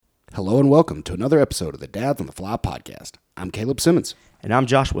Hello and welcome to another episode of the Dads on the Fly podcast. I'm Caleb Simmons. And I'm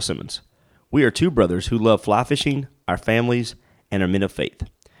Joshua Simmons. We are two brothers who love fly fishing, our families, and are men of faith.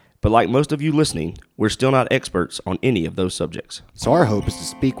 But like most of you listening, we're still not experts on any of those subjects. So our hope is to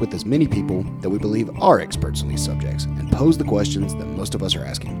speak with as many people that we believe are experts on these subjects and pose the questions that most of us are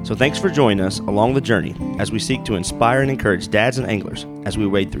asking. So thanks for joining us along the journey as we seek to inspire and encourage dads and anglers as we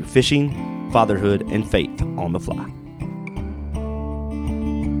wade through fishing, fatherhood, and faith on the fly.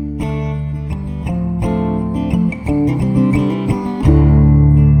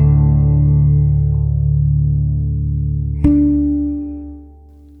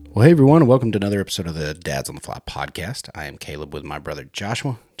 Well, hey everyone, and welcome to another episode of the Dads on the Fly podcast. I am Caleb with my brother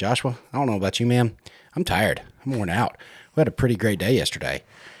Joshua. Joshua, I don't know about you, man. I'm tired. I'm worn out. We had a pretty great day yesterday,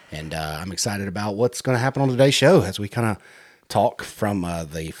 and I'm excited about what's going to happen on today's show as we kind of talk from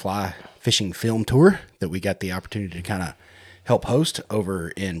the fly fishing film tour that we got the opportunity to kind of help host over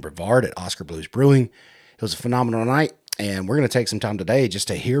in Brevard at Oskar Brewing. It was a phenomenal night, and we're going to take some time today just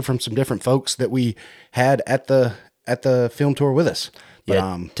to hear from some different folks that we had at the film tour with us.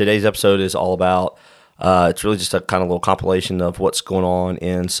 Yeah, today's episode is all about, it's really just a kind of little compilation of what's going on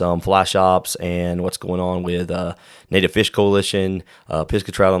in some fly shops and what's going on with Native Fish Coalition,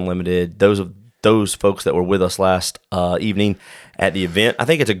 Pisca Trout Unlimited, those folks that were with us last evening at the event. I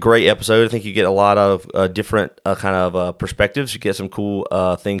think it's a great episode. I think you get a lot of different kind of perspectives. You get some cool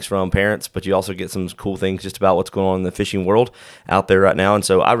things from parents, but you also get some cool things just about what's going on in the fishing world out there right now. And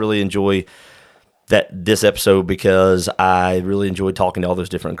so I really enjoy this episode because I really enjoyed talking to all those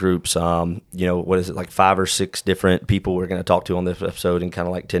different groups. What is it, like 5 or 6 different people we're going to talk to on this episode in kind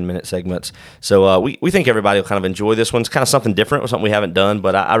of like 10-minute segments. So we think everybody will kind of enjoy this one. It's kind of something different, something we haven't done,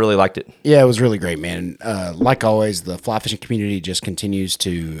 but I really liked it. Yeah, it was really great, man. Like always, the fly fishing community just continues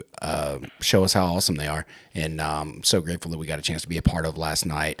to show us how awesome they are. And I'm so grateful that we got a chance to be a part of last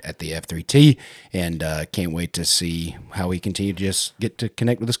night at the F3T, and can't wait to see how we continue to just get to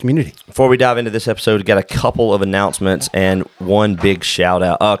connect with this community. Before we dive into this episode, we got a couple of announcements and one big shout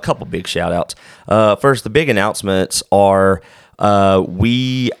out, a couple big shout outs. First, the big announcements are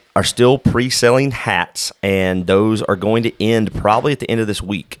we are still pre-selling hats, and those are going to end probably at the end of this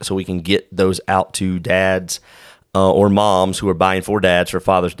week, so we can get those out to dads or moms who are buying for dads for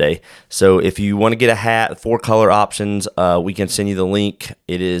Father's Day. So if you want to get a hat, 4 color options, we can send you the link.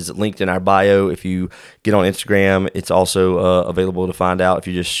 It is linked in our bio. If you get on Instagram, it's also available to find out. If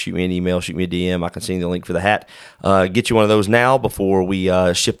you just shoot me an email, shoot me a DM, I can send you the link for the hat. Get you one of those now before we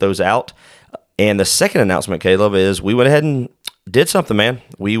ship those out. And the second announcement, Caleb, is we went ahead and did something, man.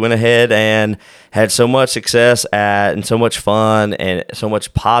 We went ahead and had so much success and so much fun and so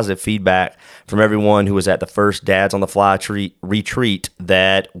much positive feedback from everyone who was at the first Dads on the Fly retreat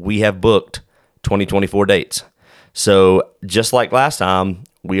that we have booked 2024 dates. So just like last time,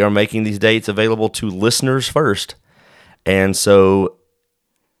 we are making these dates available to listeners first. And so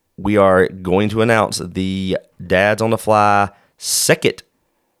we are going to announce the Dads on the Fly second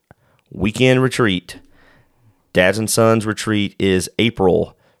weekend retreat. Dads and Sons retreat is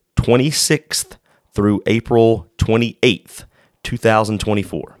April 26th through April 28th,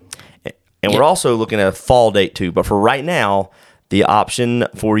 2024. And we're also looking at a fall date too. But for right now, the option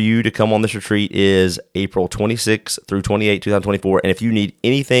for you to come on this retreat is April 26th through 28th, 2024. And if you need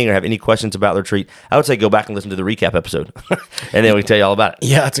anything or have any questions about the retreat, I would say go back and listen to the recap episode. And then we can tell you all about it.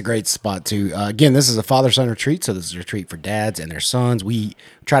 Yeah, that's a great spot too. Again, this is a father-son retreat. So this is a retreat for dads and their sons. We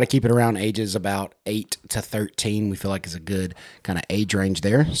try to keep it around ages about 8 to 13. We feel like is a good kind of age range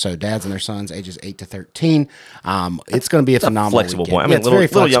there. So dads and their sons, ages 8 to 13. It's going to be a phenomenal flexible weekend. point. I mean, a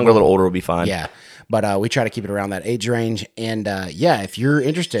little younger, a little older will be fine. Yeah. But we try to keep it around that age range. And if you're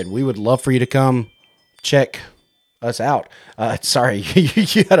interested, we would love for you to come check us out. Sorry,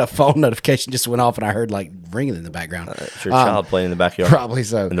 you had a phone notification just went off, and I heard like ringing in the background. It's your child playing in the backyard. Probably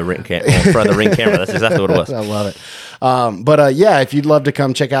so. In the ring in front of the ring camera. That's exactly what it was. I love it. If you'd love to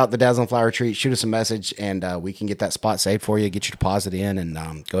come check out the Dads on Fly retreat, shoot us a message, and we can get that spot saved for you, get your deposit in, and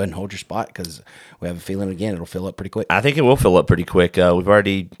go ahead and hold your spot because we have a feeling, again, it'll fill up pretty quick. I think it will fill up pretty quick. We've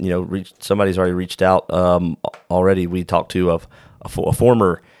already, somebody's already reached out already. We talked to a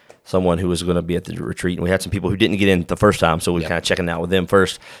former someone who was going to be at the retreat, and we had some people who didn't get in the first time, so we're kind of checking out with them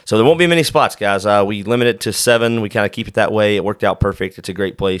first. So there won't be many spots, guys. We limit it to 7. We kind of keep it that way. It worked out perfect. It's a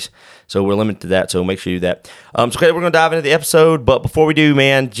great place, so we're limited to that, so make sure you do that. Okay, we're going to dive into the episode, but before we do,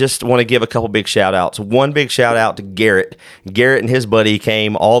 man, just want to give a couple big shout-outs. One big shout-out to Garrett. Garrett and his buddy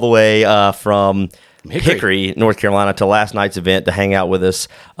came all the way from Hickory, North Carolina, to last night's event to hang out with us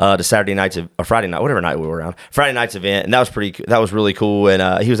to Saturday nights or Friday night, whatever night we were around. Friday night's event, and that was really cool.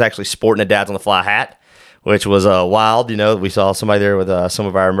 And he was actually sporting a Dads on the Fly hat, which was wild. We saw somebody there with some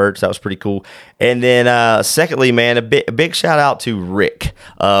of our merch. That was pretty cool. And then secondly, man, a big shout out to Rick.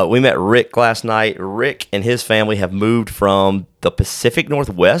 We met Rick last night. Rick and his family have moved from the Pacific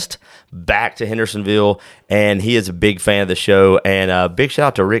Northwest back to Hendersonville, and he is a big fan of the show. And big shout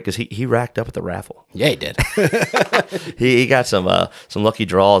out to Rick because he racked up at the raffle. Yeah, he did. He got some lucky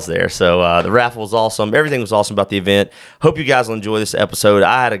draws there. So the raffle was awesome. Everything was awesome about the event. Hope you guys will enjoy this episode.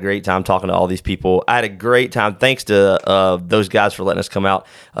 I had a great time talking to all these people. I had a great time. Thanks to those guys for letting us come out.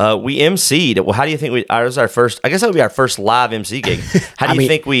 We emceed. Well, how do you think it was our first? I guess that would be our first live MC gig. How do you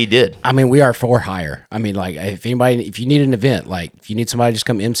think we did? I mean, we are for hire. I mean, like if you need an event, like if you need somebody to just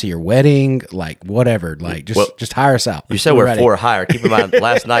come MC your wedding, like whatever, like just hire us out. You said we're for hire. Keep in mind,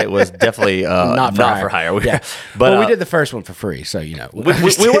 last night was definitely not for hire. But we did the first one for free, so we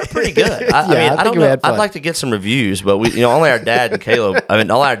were pretty good. I don't know. I'd like to get some reviews, but we, only our dad and Caleb.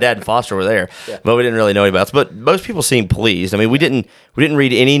 Only our dad and Foster were there, but we didn't really know anybody else. But most people seemed pleased. I mean, we didn't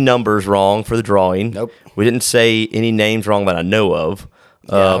read any numbers wrong for the drawing. Nope. We didn't say any names wrong that I know of.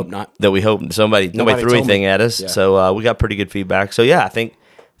 I hope not. That we hope nobody threw anything at us. Yeah. So we got pretty good feedback. So yeah, I think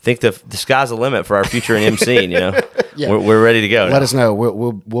the sky's the limit for our future in MCing. We're ready to go. Let us know.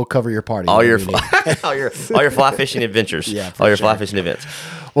 We'll cover your party. All your fly fishing adventures. Yeah, all your fly fishing events.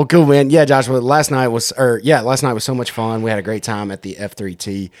 Well, cool, man. Yeah, Joshua. Last night was so much fun. We had a great time at the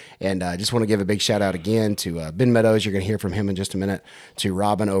F3T, and I just want to give a big shout out again to Ben Meadows. You're going to hear from him in just a minute. To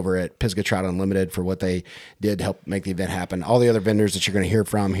Robin over at Pisgah Trout Unlimited for what they did to help make the event happen. All the other vendors that you're going to hear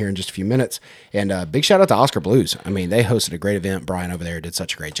from here in just a few minutes, and big shout out to Oskar Blues. I mean, they hosted a great event. Brian over there did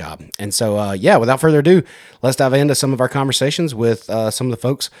such a great job. And so, without further ado, let's dive into some of our conversations with some of the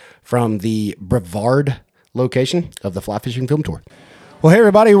folks from the Brevard location of the Fly Fishing Film Tour. Well, hey,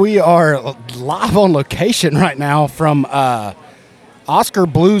 everybody, we are live on location right now from Oskar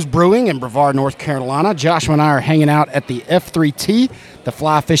Blues Brewing in Brevard, North Carolina. Joshua and I are hanging out at the F3T, the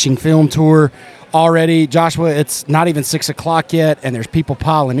Fly Fishing Film Tour. Already, Joshua, it's not even 6 o'clock yet, and there's people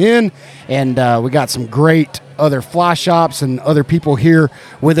piling in, and we got some great other fly shops and other people here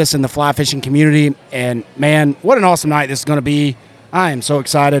with us in the fly fishing community. And, man, what an awesome night this is going to be. I am so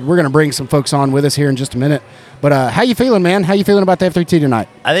excited. We're going to bring some folks on with us here in just a minute. But how you feeling, man? How you feeling about the F3T tonight?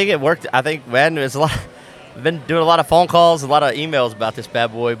 I think it worked. I think, man, it's a lot. I've been doing a lot of phone calls, a lot of emails about this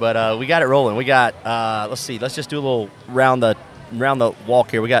bad boy, but we got it rolling. We got, let's see, let's just do a little round the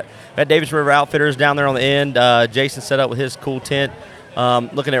walk here. We got Davis River Outfitters down there on the end. Jason set up with his cool tent.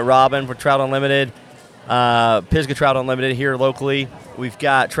 Looking at Robin for Trout Unlimited. Pisgah Trout Unlimited here locally. We've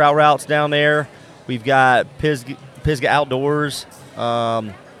got Trout Routes down there. We've got Pisgah Outdoors.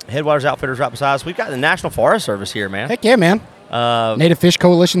 Headwaters Outfitters right beside us. We've got the National Forest Service here, man. Heck yeah, man. Native Fish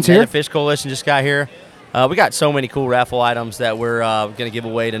Coalition's here. Native Fish Coalition just got here. We got so many cool raffle items that we're going to give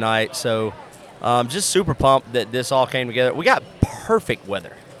away tonight. So just super pumped that this all came together. We got perfect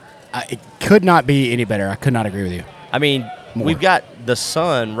weather. It could not be any better. I could not agree with you. I mean, we've got the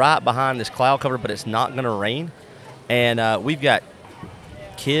sun right behind this cloud cover, but it's not going to rain. And we've got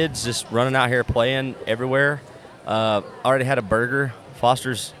kids just running out here playing everywhere. Already had a burger.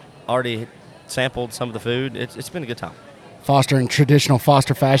 Foster's already sampled some of the food. It's been a good time. Foster in traditional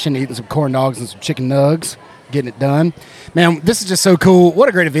Foster fashion, eating some corn dogs and some chicken nugs, getting it done. Man, this is just so cool. What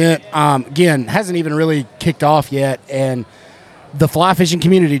a great event. Again, hasn't even really kicked off yet, and the fly fishing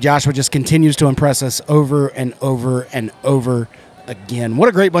community, Joshua, just continues to impress us over and over and over again. What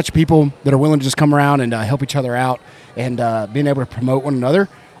a great bunch of people that are willing to just come around and help each other out and being able to promote one another,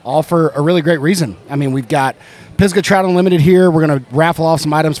 all for a really great reason. I mean, we've got Pisgah Trout Unlimited here. We're going to raffle off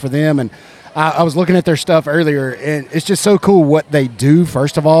some items for them, and I was looking at their stuff earlier, and it's just so cool what they do.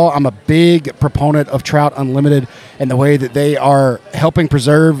 First of all, I'm a big proponent of Trout Unlimited and the way that they are helping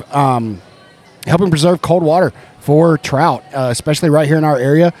preserve cold water for trout, especially right here in our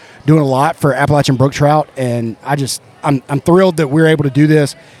area, doing a lot for Appalachian brook trout, and I'm thrilled that we're able to do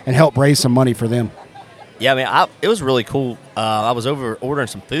this and help raise some money for them. Yeah, man, it was really cool. I was over ordering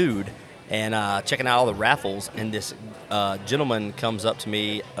some food and checking out all the raffles, and this gentleman comes up to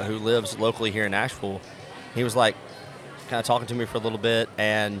me who lives locally here in Nashville. He was like kind of talking to me for a little bit,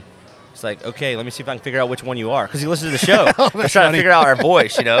 and it's like, okay, let me see if I can figure out which one you are, because he listens to the show. I was trying to figure out our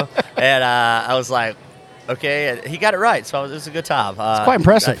voice, and I was like, okay, and he got it right, so it was a good time. It's quite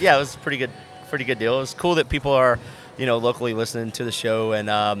impressive. Yeah, it was a pretty good deal. It was cool that people are, locally listening to the show, and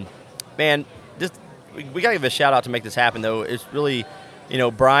man, we got to give a shout out to make this happen, though. It's really,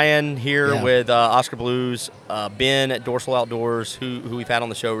 Brian here with Oskar Blues, Ben at Dorsal Outdoors, who we've had on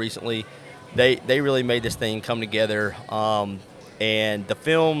the show recently. They really made this thing come together, and the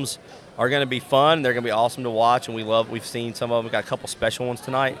films are going to be fun. They're going to be awesome to watch, and we've seen some of them. We got a couple special ones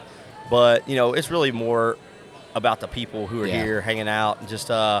tonight, but it's really more about the people who are here hanging out and just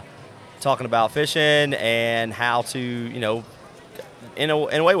talking about fishing and how to, in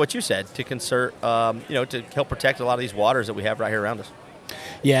a way, what you said, to conserve, to help protect a lot of these waters that we have right here around us.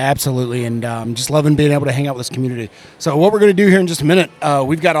 Yeah, absolutely, and just loving being able to hang out with this community. So what we're going to do here in just a minute,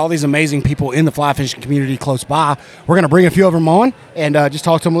 we've got all these amazing people in the fly fishing community close by. We're going to bring a few of them on and just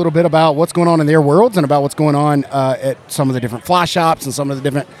talk to them a little bit about what's going on in their worlds and about what's going on at some of the different fly shops and some of the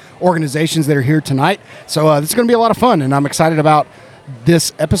different organizations that are here tonight. So this is going to be a lot of fun, and I'm excited about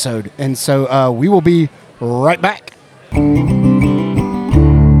this episode. And so we will be right back.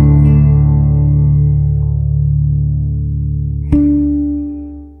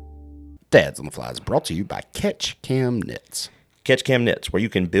 Dads on the Fly is brought to you by Catch Cam Knits. Catch Cam Knits, where you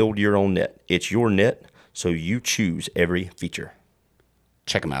can build your own knit. It's your knit, so you choose every feature.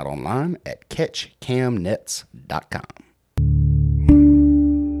 Check them out online at catchcamknits.com.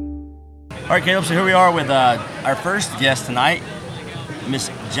 All right, Caleb, so here we are with our first guest tonight, Miss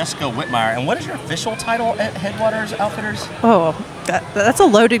Jessica Whitmire. And what is your official title at Headwaters Outfitters? Oh, that's a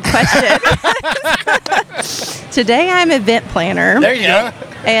loaded question. Today I'm event planner. There you go.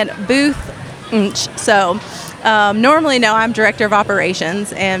 And booth. So normally, no, I'm director of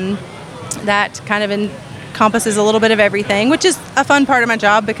operations, and that kind of encompasses a little bit of everything, which is a fun part of my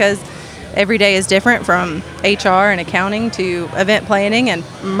job because every day is different, from HR and accounting to event planning and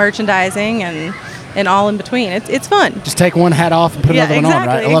merchandising and all in between. It's fun. Just take one hat off and put another one on,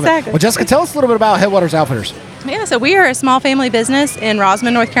 right? I love it. Well, Jessica, tell us a little bit about Headwaters Outfitters. Yeah, so we are a small family business in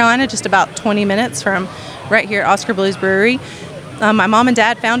Rosman, North Carolina, just about 20 minutes from right here at Oskar Blues Brewery. My mom and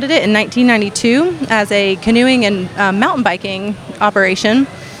dad founded it in 1992 as a canoeing and mountain biking operation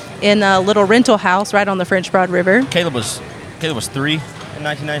in a little rental house right on the French Broad River. Caleb was 3 in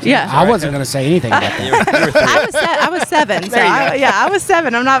 1992. Yeah, I wasn't going to say anything about that. You were 3. I was 7. So I was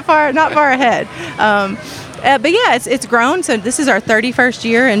 7. I'm not far ahead. But yeah, it's grown. So this is our 31st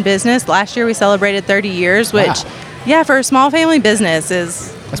year in business. Last year we celebrated 30 years, which, for a small family business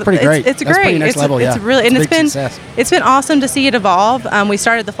that's pretty great. It's That's great. Pretty next level, it's really, and it's been awesome to see it evolve. We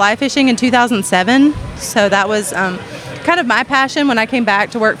started the fly fishing in 2007, so that was kind of my passion. When I came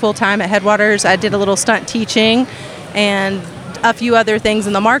back to work full time at Headwaters, I did a little stunt teaching and a few other things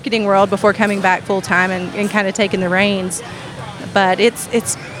in the marketing world before coming back full time and kind of taking the reins. But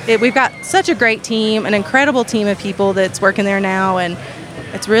we've got such a great team, an incredible team of people that's working there now, and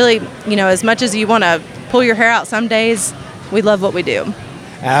it's really, as much as you want to pull your hair out some days, we love what we do.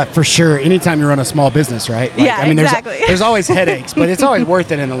 For sure. Anytime you run a small business, right? Exactly. There's always headaches, but it's always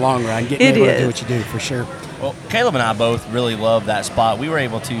worth it in the long run, getting able to do what you do, for sure. Well, Caleb and I both really love that spot. We were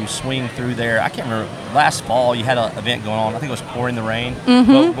able to swing through there. I can't remember, last fall you had an event going on. I think it was Pouring the Rain.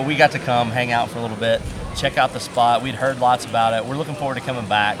 Mm-hmm. But we got to come hang out for a little bit, check out the spot. We'd heard lots about it. We're looking forward to coming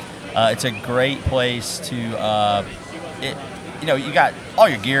back. It's a great place to, you got all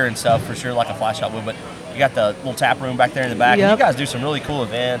your gear and stuff for sure, like a fly shop would, but you got the little tap room back there in the back. Yep. And you guys do some really cool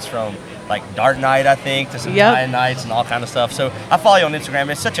events, from like dart night, I think, to some tie nights and all kind of stuff. So I follow you on Instagram.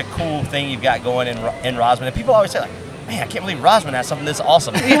 It's such a cool thing you've got going in Rosman. And people always say, like, man, I can't believe Rosman has something this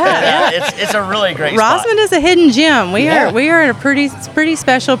awesome. It's a really great spot. Rosman is a hidden gem. We are a pretty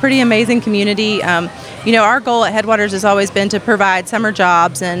special, pretty amazing community. Our goal at Headwaters has always been to provide summer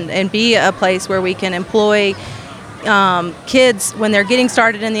jobs and be a place where we can employ kids when they're getting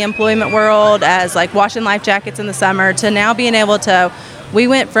started in the employment world, as like washing life jackets in the summer, to now being able to, we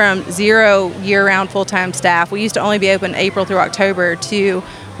went from 0 year-round full-time staff. We used to only be open April through October to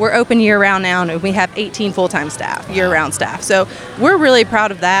we're open year-round now, and we have 18 full-time staff, year-round staff. So we're really proud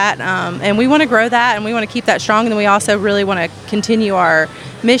of that, and we want to grow that, and we want to keep that strong. And then we also really want to continue our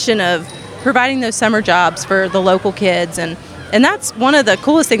mission of providing those summer jobs for the local kids. And that's one of the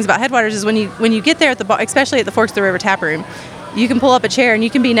coolest things about Headwaters is when you get there at the bar, especially at the Forks of the River Tap Room, you can pull up a chair and you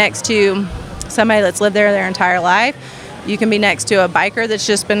can be next to somebody that's lived there their entire life. You can be next to a biker that's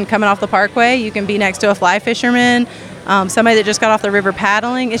just been coming off the parkway. You can be next to a fly fisherman, somebody that just got off the river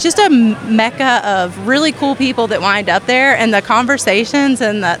paddling. It's just a mecca of really cool people that wind up there, and the conversations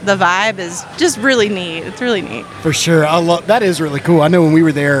and the vibe is just really neat. It's really neat. For sure. That is really cool. I know when we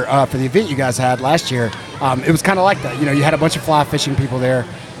were there for the event you guys had last year, it was kind of like that. You had a bunch of fly fishing people there,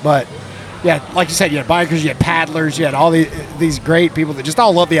 but yeah, like you said, you had bikers, you had paddlers, you had all these great people that just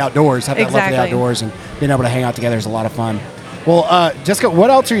all love the outdoors, have that love for the outdoors, and being able to hang out together is a lot of fun. Well, Jessica, what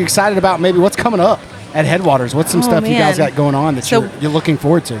else are you excited about? Maybe what's coming up? at Headwaters? What's some stuff you guys got going on that you're looking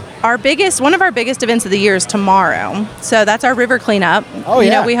forward to? One of our biggest events of the year is tomorrow. So that's our river cleanup. Oh,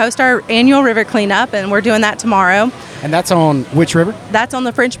 yeah. We host our annual river cleanup, and we're doing that tomorrow. And that's on which river? That's on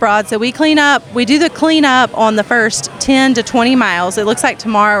the French Broad. So we do the cleanup on the first 10 to 20 miles. It looks like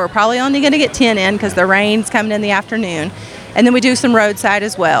tomorrow we're probably only going to get 10 in because the rain's coming in the afternoon. And then we do some roadside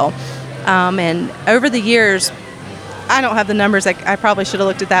as well. And over the years, I don't have the numbers. I probably should have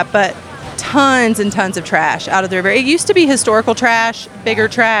looked at that, but tons and tons of trash out of the river. It used to be historical trash, bigger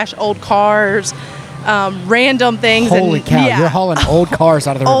trash, old cars, random things. Holy cow, you're hauling old cars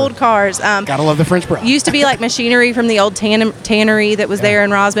out of the river. Old cars. Gotta love the French Broad. Used to be like machinery from the old tannery that was there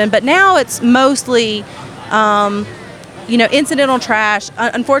in Rosman, but now it's mostly, incidental trash.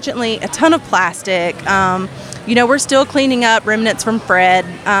 Unfortunately, a ton of plastic. We're still cleaning up remnants from Fred,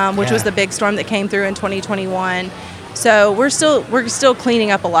 which was the big storm that came through in 2021. So we're still cleaning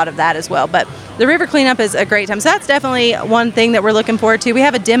up a lot of that as well. But the river cleanup is a great time. So that's definitely one thing that we're looking forward to. We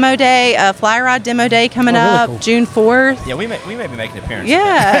have a demo day, a fly rod demo day coming up, cool. June 4th. Yeah, we may be making an appearance.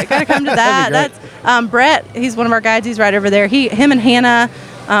 Yeah, got to come to that. That's Brett. He's one of our guides. He's right over there. Him and Hannah,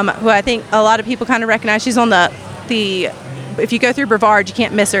 who I think a lot of people kind of recognize. She's on the if you go through Brevard, you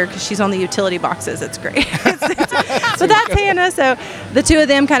can't miss her because she's on the utility boxes. It's great. So that's Hannah. So the two of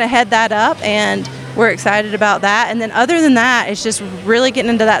them kind of head that up, and we're excited about that. And then other than that, it's just really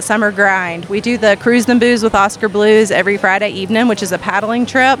getting into that summer grind. We do the Cruise and Booze with Oskar Blues every Friday evening, which is a paddling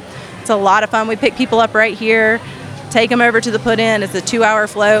trip. It's a lot of fun. We pick people up right here, take them over to the put-in. It's a 2-hour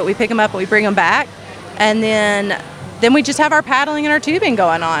float. We pick them up and we bring them back. And then we just have our paddling and our tubing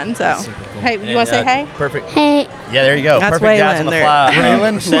going on. So, cool. Hey, you want to say hey? Perfect. Hey. Yeah, there you go. That's perfect guys Waylon on the there. fly.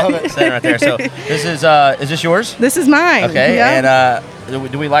 Waylon, love it. Sitting right there. So this is this yours? This is mine. Okay. Yeah.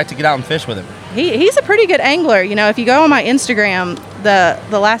 And do we like to get out and fish with him? He's a pretty good angler. If you go on my Instagram,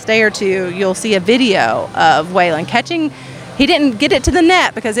 the last day or two, you'll see a video of Waylon catching. He didn't get it to the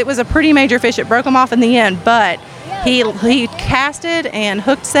net because it was a pretty major fish. It broke him off in the end, but he casted and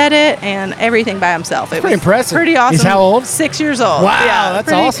hook set it and everything by himself. It was impressive. Pretty awesome. He's how old? 6 years old. Wow, Yeah,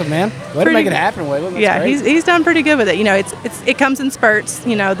 that's awesome, man. Way to make it happen, Waylon. That's great. He's done pretty good with it. It comes in spurts.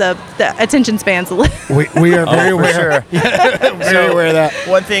 The attention span's a little. We are very aware. Sure. Very aware of that.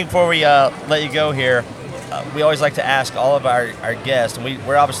 One thing before we let you go here, we always like to ask all of our guests, and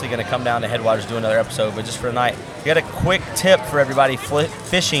we're obviously going to come down to Headwaters do another episode, but just for tonight, you got a quick tip for everybody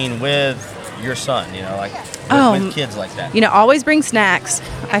fishing with your son, with kids like that. Always bring snacks.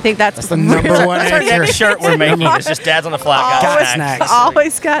 I think that's the number one answer. Next shirt we're making is just Dad's on the Fly. Got snacks.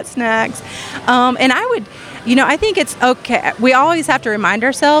 Always got snacks. And I would, I think it's okay. We always have to remind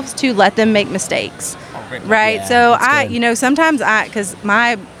ourselves to let them make mistakes. Right? Yeah, so sometimes because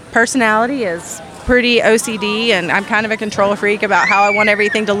my personality is pretty OCD and I'm kind of a control freak about how I want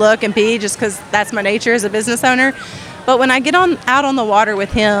everything to look and be, just because that's my nature as a business owner. But when I get out on the water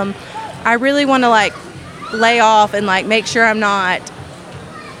with him, I really want to lay off and make sure I'm not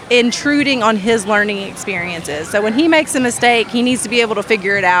intruding on his learning experiences. So when he makes a mistake, he needs to be able to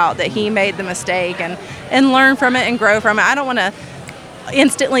figure it out that he made the mistake and learn from it and grow from it. I don't want to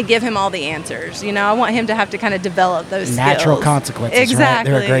instantly give him all the answers. I want him to have to kind of develop those natural skills. consequences.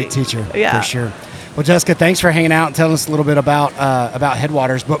 Exactly. Right? They're a great teacher. Yeah. For sure. Well, Jessica, thanks for hanging out and telling us a little bit about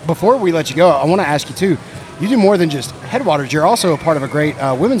Headwaters. But before we let you go, I want to ask you too. You do more than just Headwaters. You're also a part of a great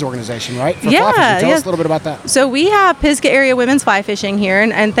women's organization, right? For fly fishing. Tell us a little bit about that. So we have Pisgah Area Women's Fly Fishing here,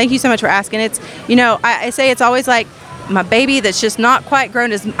 and thank you so much for asking. It's, I say it's always like my baby that's just not quite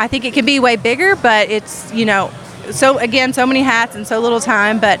grown as, I think it can be way bigger, but it's, so again, so many hats and so little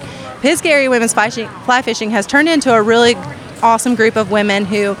time. But Pisgah Area Women's Fly Fishing has turned into a really awesome group of women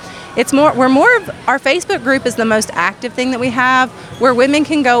who, we're more of, our Facebook group is the most active thing that we have, where women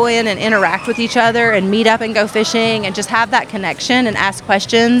can go in and interact with each other and meet up and go fishing and just have that connection and ask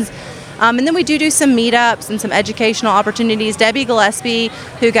questions. And then we do some meetups and some educational opportunities. Debbie Gillespie,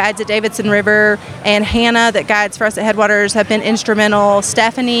 who guides at Davidson River, and Hannah, that guides for us at Headwaters, have been instrumental.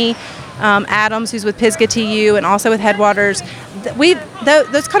 Stephanie Adams, who's with Pisgah TU and also with Headwaters.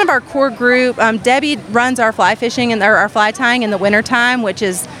 That's kind of our core group. Debbie runs our fly fishing and our fly tying in the wintertime, which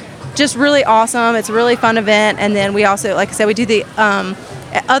is just really awesome. It's a really fun event. And then we also, like I said, we do the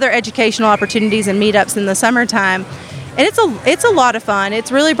other educational opportunities and meetups in the summertime. And it's a lot of fun.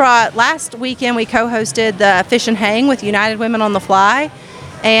 It's really brought, last weekend we co-hosted the Fish and Hang with United Women on the Fly.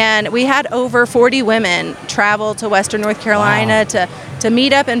 And we had over 40 women travel to Western North Carolina to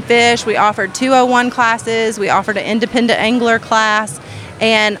meet up and fish. We offered 201 classes. We offered an independent angler class.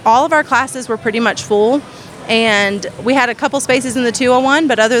 And all of our classes were pretty much full. And we had a couple spaces in the 201,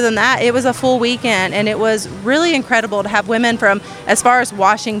 but other than that, it was a full weekend, and it was really incredible to have women from as far as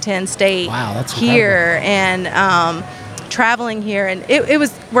Washington State here and traveling here. And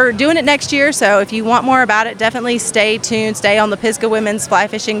we're doing it next year, so if you want more about it, definitely stay tuned. Stay on the Pisgah Women's Fly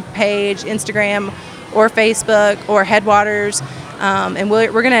Fishing page, Instagram or Facebook or Headwaters. And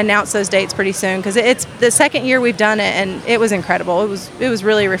we're going to announce those dates pretty soon because it's the second year we've done it, and it was incredible. It was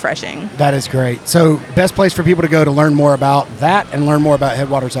really refreshing. That is great. So best place for people to go to learn more about that and learn more about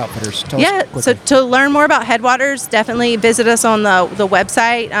Headwaters Outfitters. Tell us quickly. So to learn more about Headwaters, definitely visit us on the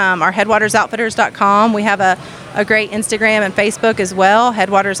website, our headwatersoutfitters.com. We have a great Instagram and Facebook as well,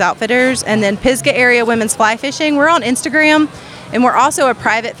 Headwaters Outfitters. And then Pisgah Area Women's Fly Fishing. We're on Instagram, and we're also a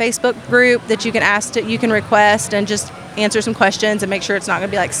private Facebook group that you can request and just answer some questions and make sure it's not going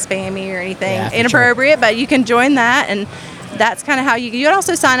to be like spammy or anything inappropriate, but you can join that, and that's kind of how you can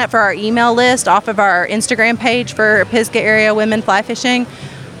also sign up for our email list off of our Instagram page for Pisgah Area Women Fly Fishing.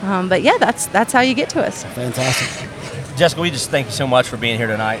 But yeah, that's how you get to us. Fantastic. Jessica, we just thank you so much for being here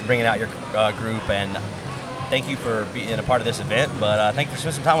tonight, bringing out your group, and thank you for being a part of this event, but thank you for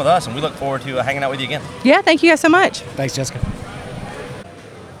spending some time with us, and we look forward to hanging out with you again. Yeah, thank you guys so much. Thanks, Jessica.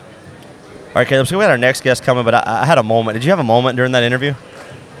 All right, Caleb, so we had our next guest coming, but I had a moment. Did you have a moment during that interview?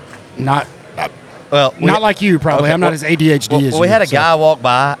 Not like you, probably. Okay, I'm not as ADHD as you. Well, we had a guy walk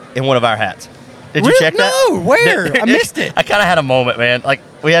by in one of our hats. Did you check that? No, where? I missed it. I kind of had a moment, man. Like,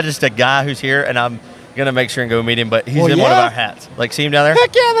 we had just a guy who's here, and I'm going to make sure and go meet him, but he's in one of our hats. Like, see him down there?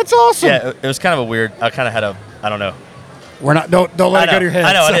 Heck yeah, that's awesome. Yeah, it was kind of a weird, I kind of had I don't know. We're not. Don't let it go to your head.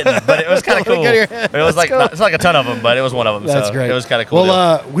 I know, I didn't, but it was kind of cool. It was like, cool. It's like a ton of them, but it was one of them. That's great. It was kind of cool.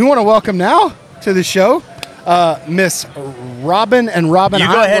 Well, we want to welcome now to the show Miss Robin and Robin. You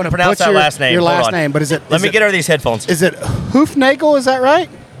go ahead and pronounce that last name. Your last name, but is it? Let me get her these headphones. Is it Hoofnagel? Is that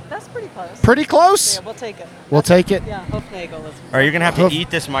right? That's pretty close. Pretty close? Yeah, we'll take it. We'll take it? Yeah, Hoofnagel. All right, you're going to have to eat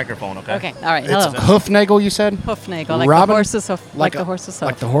this microphone, okay? Okay, all right. Hello. It's Hoofnagel, you said? Hoofnagel, like Robin, the horse's hoof. Like the horse's hoof.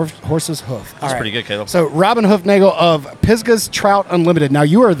 Like the horse's hoof. That's pretty good, Caleb. So, Robin Hoofnagel of Pisgah's Trout Unlimited. Now,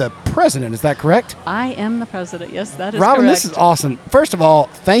 you are the president, is that correct? I am the president, yes, that is Robin, correct. this is awesome. First of all,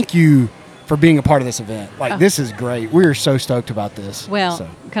 thank you for being a part of this event. This is great. We are so stoked about this. Well,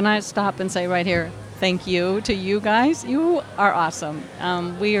 can I stop and say right here, thank you to you guys. You are awesome.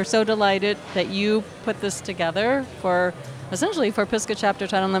 We are so delighted that you put this together for Pisgah Chapter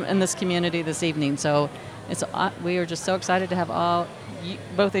Title in this community this evening. So we are just so excited to have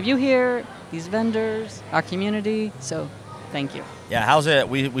both of you here, these vendors, our community. So thank you. Yeah, how's it?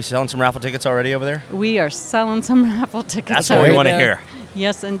 We selling some raffle tickets already over there? We are selling some raffle tickets. That's what we want to hear.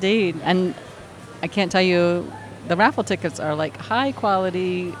 Yes, indeed. And I can't tell you, the raffle tickets are like high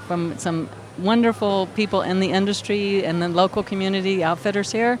quality from some wonderful people in the industry and the local community outfitters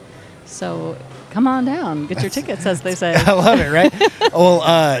here. So come on down, get your tickets, as they say. I love it, right? Well,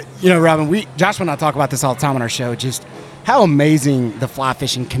 Robin, Joshua and I talk about this all the time on our show, just how amazing the fly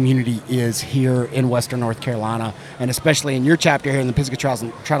fishing community is here in Western North Carolina, and especially in your chapter here in the Pisgah Trout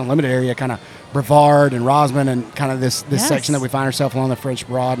Unlimited area, kind of Brevard and Rosman and kind of this section that we find ourselves along the French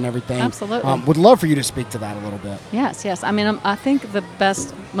Broad and everything. Absolutely. Would love for you to speak to that a little bit. Yes. I mean, I think the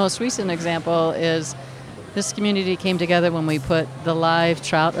most recent example is this community came together when we put the live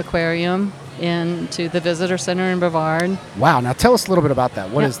trout aquarium into the visitor center in Brevard. Wow. Now tell us a little bit about that.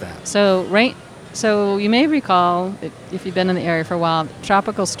 What is that? So you may recall, if you've been in the area for a while,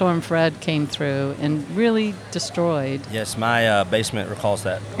 Tropical Storm Fred came through and really destroyed. Yes, my basement recalls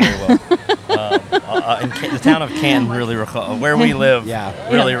that very well. The town of Canton really where we live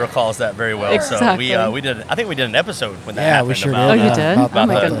really recalls that very well. Exactly. So we did an episode when that happened. We sure about, did. Oh, you did? Oh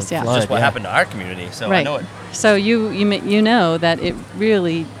my goodness, yeah. Just what happened to our community. So right. I know it. So you know that it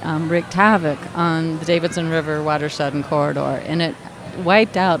really wreaked havoc on the Davidson River watershed and corridor, and it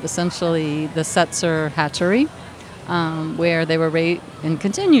wiped out essentially the Setzer hatchery, where they were and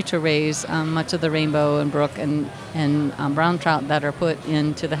continue to raise much of the rainbow and brook and brown trout that are put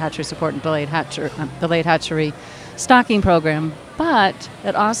into the hatchery support and delayed hatchery stocking program. But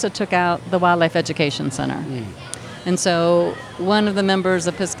it also took out the Wildlife Education Center. And so one of the members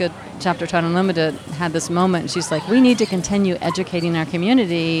of Pisgah Chapter Trout Unlimited had this moment. She's like, we need to continue educating our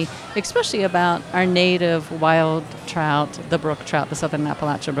community, especially about our native wild trout, the brook trout, the Southern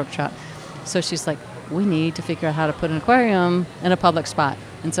Appalachia brook trout. So she's like, we need to figure out how to put an aquarium in a public spot.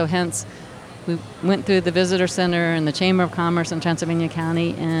 And so hence, we went through the Visitor Center and the Chamber of Commerce in Transylvania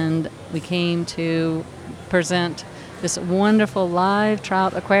County, and we came to present this wonderful live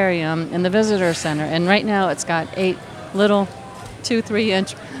trout aquarium in the Visitor Center. And right now it's got 8 little 2-3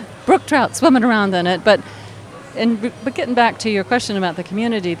 inch brook trout swimming around in it. But But getting back to your question about the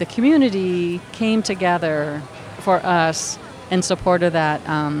community came together for us in support of that.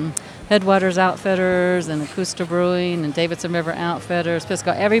 Headwaters Outfitters and Oskar Brewing and Davidson River Outfitters,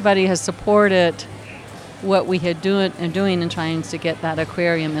 Pisco, everybody has supported what we had doing and trying to get that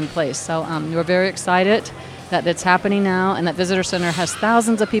aquarium in place. So we're very excited that it's happening now, and that visitor center has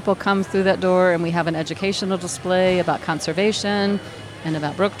thousands of people come through that door, and we have an educational display about conservation and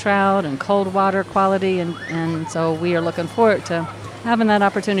about brook trout and cold water quality, and so we are looking forward to having that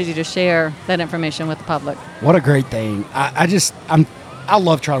opportunity to share that information with the public. What a great thing. I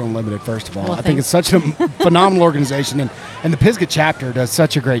love Trout Unlimited, first of all. Well, I think it's such a phenomenal organization, and the Pisgah chapter does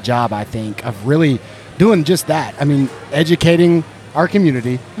such a great job, I think, of really doing just that. I mean, educating our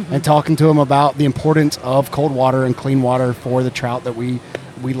community and talking to them about the importance of cold water and clean water for the trout that we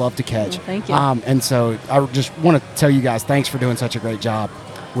love to catch. Well, thank you. And so I just want to tell you guys, thanks for doing such a great job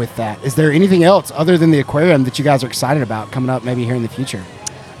with that. Is there anything else other than the aquarium that you guys are excited about coming up maybe here in the future?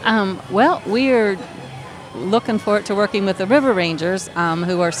 Well, we are looking forward to working with the River Rangers,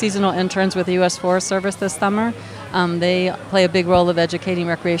 who are seasonal interns with the U.S. Forest Service this summer. They play a big role of educating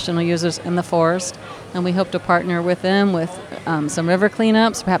recreational users in the forest, and we hope to partner with them with some river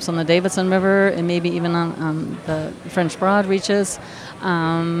cleanups, perhaps on the Davidson River and maybe even on the French Broad reaches.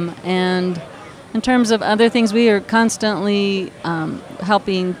 And in terms of other things, we are constantly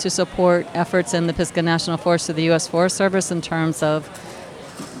helping to support efforts in the Pisgah National Forest of the U.S. Forest Service in terms of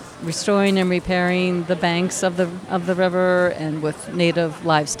restoring and repairing the banks of the river, and with native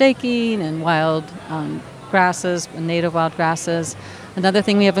live staking and wild grasses, native wild grasses. Another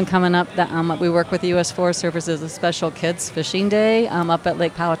thing we have been coming up that we work with the U.S. Forest Service is a special kids fishing day up at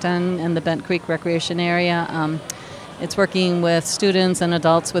Lake Powhatan in the Bent Creek Recreation Area. It's working with students and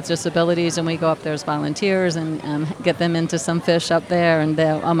adults with disabilities, and we go up there as volunteers and get them into some fish up there. And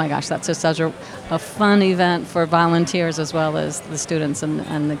oh my gosh, that's just such a fun event for volunteers as well as the students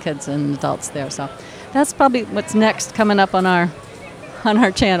and the kids and adults there. So that's probably what's next coming up on our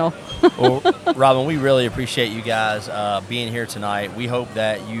channel. Well, Robin, we really appreciate you guys being here tonight. We hope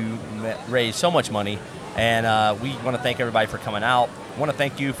that you raise so much money, and we want to thank everybody for coming out. I want to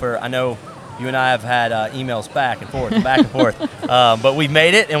thank you for, I know you and I have had emails back and forth, but we've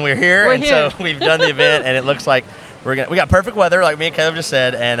made it and we're here. So we've done the event, and it looks like we got perfect weather, like me and Caleb just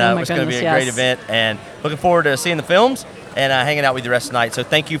said, and it's going to be a great event. And looking forward to seeing the films and hanging out with you the rest of the night. So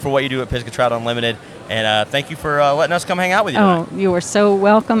thank you for what you do at Pisgah Trout Unlimited, and thank you for letting us come hang out with you tonight. You are so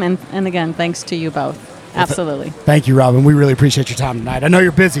welcome, and again, thanks to you both. Absolutely. Thank you, Robin. We really appreciate your time tonight. I know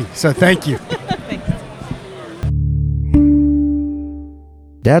you're busy, so thank you.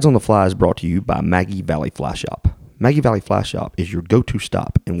 Dads on the Fly is brought to you by Maggie Valley Fly Shop. Maggie Valley Fly Shop is your go-to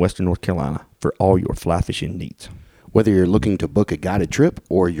stop in Western North Carolina for all your fly fishing needs. Whether you're looking to book a guided trip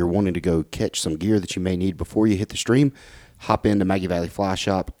or you're wanting to go catch some gear that you may need before you hit the stream, hop into Maggie Valley Fly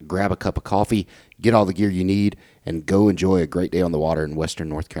Shop, grab a cup of coffee, get all the gear you need, and go enjoy a great day on the water in Western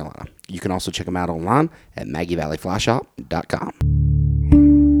North Carolina. You can also check them out online at MaggieValleyFlyShop.com.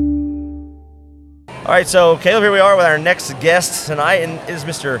 All right, so Caleb, here we are with our next guest tonight, and it is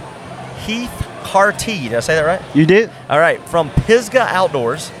Mr. Heath Hartee. Did I say that right? You did. All right, from Pisgah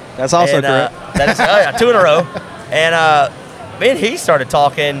Outdoors. That's also correct. That is 2 in a row. And me and Heath started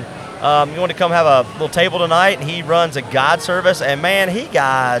talking. You want to come have a little table tonight, and he runs a guide service, and man, he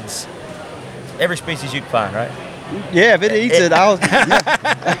guides every species you can find, right? Yeah, if it eats it, I'll.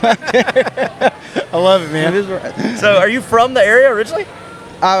 I love it, man. So, are you from the area originally?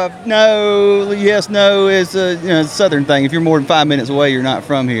 No, yes, no. It's a southern thing. If you're more than 5 minutes away, you're not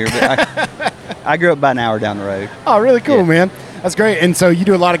from here. But I grew up about an hour down the road. Oh, really cool, man. That's great. And so you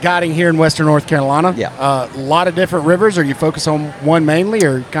do a lot of guiding here in Western North Carolina. Yeah. A lot of different rivers. Or you focus on one mainly,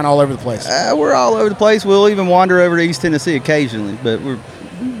 or kind of all over the place? We're all over the place. We'll even wander over to East Tennessee occasionally, but we're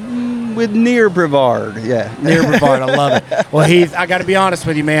with near Brevard. Yeah, near Brevard. I love it. Well, Heath, I got to be honest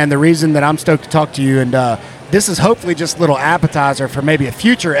with you, man. The reason that I'm stoked to talk to you, and this is hopefully just a little appetizer for maybe a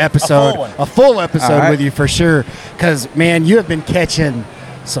future episode, a full episode with you for sure. Because, man, you have been catching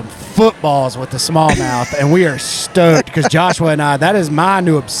some footballs with the smallmouth, and we are stoked because Joshua and I, that is my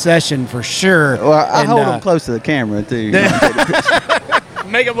new obsession for sure. Well, I hold them close to the camera, too.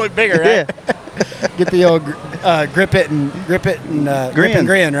 Make them look bigger, right? Yeah. Get the old grip it and grip and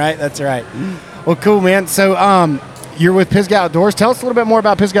grin, right? That's right. Well, cool, man. So, you're with Pisgah Outdoors. Tell us a little bit more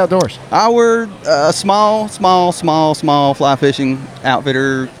about Pisgah Outdoors. We're a small fly fishing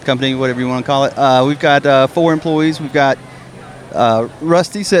outfitter company, whatever you want to call it. We've got 4 employees. We've got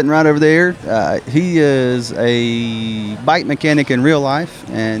Rusty sitting right over there. He is a bike mechanic in real life,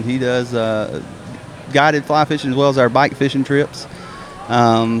 and he does guided fly fishing as well as our bike fishing trips.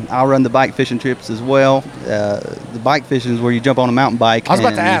 I'll run the bike fishing trips as well. The bike fishing is where you jump on a mountain bike. I was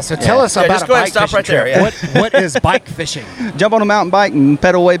about to ask. So tell us Yeah, about just a go ahead bike and stop fishing right there, trip. What is bike fishing? Jump on a mountain bike and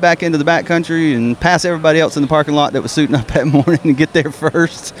pedal way back into the back country and pass everybody else in the parking lot that was suiting up that morning and get there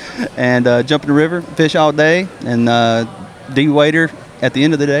first and jump in the river, fish all day, and de-waiter at the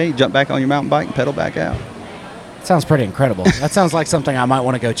end of the day, jump back on your mountain bike and pedal back out. Sounds pretty incredible. That sounds like something I might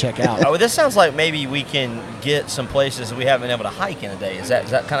want to go check out. Oh, this sounds like maybe we can get some places we haven't been able to hike in a day. Is that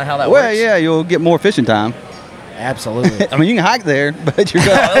kind of how that Well, works? yeah, you'll get more fishing time. Absolutely. I mean, you can hike there, but you're A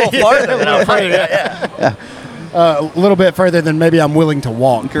going little farther than I'm afraid. Yeah. A little bit further than maybe I'm willing to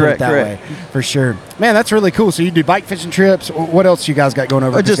walk. put it Correct, that correct. way, for sure. Man, that's really cool. So you do bike fishing trips. What else you guys got going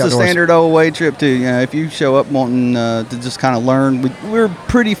over? at just a Peace Outdoors? standard old way trip too. You know, if you show up wanting to just kind of learn, we're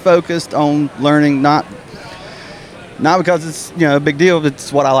pretty focused on learning, not because it's a big deal.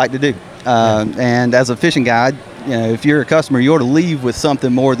 It's what I like to do. And as a fishing guide, if you're a customer, you ought to leave with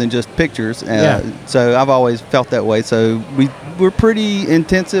something more than just pictures. So I've always felt that way. So we're pretty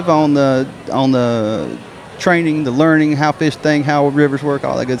intensive on the training, the learning, how fish think, how rivers work,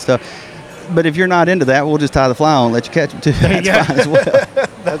 all that good stuff. But if you're not into that, we'll just tie the fly on and let you catch them too. That's fine as well.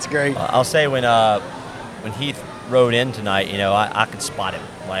 That's great. I'll say when Heath rode in tonight, I could spot him.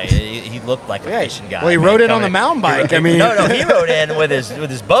 Like he looked like a fishing guy. Well, he rode in on the mountain bike. I mean, no, he rode in with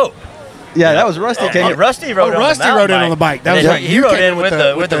his boat. Yeah, that was Rusty. Rusty rode in on Rusty the rode in mountain on the bike. That And was then right. He You rode came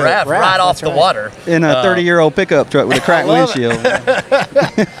in with the raft right off the that's right. water. In a 30-year-old pickup truck with a cracked windshield.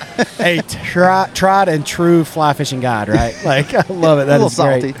 A tried and true fly fishing guide, right? Like, I love it. That a little is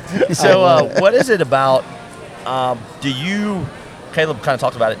great. salty. So, what is it about? Caleb kind of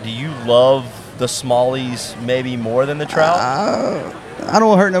talked about it. Do you love the smallies maybe more than the trout? I don't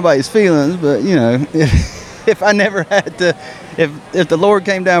want to hurt nobody's feelings, but if I never had to, if the Lord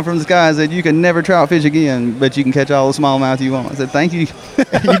came down from the sky and said you can never trout fish again, but you can catch all the smallmouth you want, I said thank you.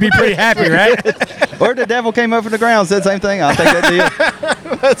 You'd be pretty happy, right? Or the devil came up from the ground and said the same thing. I'll take that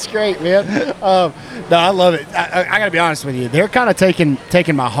deal. That's great, man. No, I love it. I got to be honest with you. They're kind of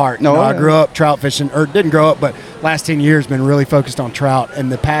taking my heart. No, I grew up trout fishing, or didn't grow up, but last 10 years been really focused on trout.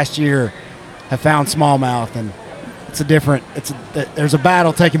 And the past year have found smallmouth, and there's a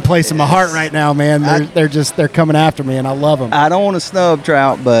battle taking place in my heart right now, man. They're coming after me, and I love them. I don't want to snub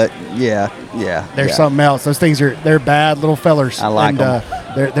trout, but yeah. There's something else. Those things they're bad little fellers. I like them.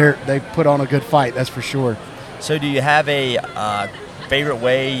 They put on a good fight, that's for sure. So, do you have a favorite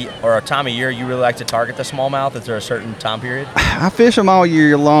way or a time of year you really like to target the smallmouth? Is there a certain time period? I fish them all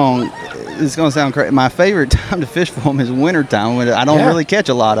year long. It's going to sound crazy. My favorite time to fish for them is wintertime when I don't really catch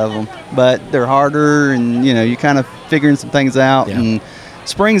a lot of them, but they're harder and, you kind of figuring some things out. Yeah. And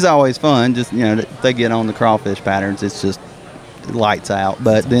spring's always fun. Just, they get on the crawfish patterns. It's just lights out.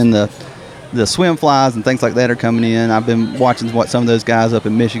 But then the swim flies and things like that are coming in. I've been watching what some of those guys up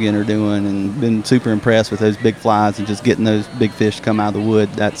in Michigan are doing and been super impressed with those big flies and just getting those big fish to come out of the wood.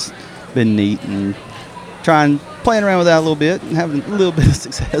 That's been neat, and playing around with that a little bit and having a little bit of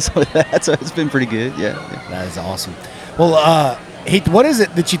success with that. So it's been pretty good. Yeah. That is awesome. Well, Heath, what is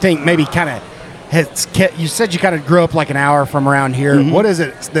it that you think maybe kind of you said you kind of grew up like an hour from around here. Mm-hmm. What is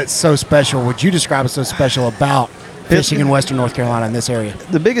it that's so special? Would you describe as so special about fishing in Western North Carolina in this area?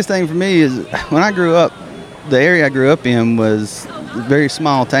 The biggest thing for me is when I grew up, the area I grew up in was a very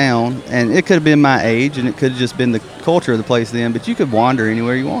small town, and it could have been my age, and it could have just been the culture of the place then, but you could wander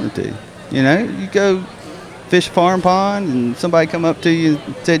anywhere you wanted to. You go fish a farm pond, and somebody come up to you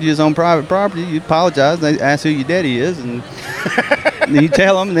and said you was on private property, you apologize, and they ask who your daddy is, and you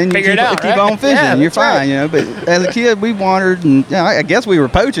tell them, and then you keep on fishing, and you're fine, But as a kid, we wandered, and I guess we were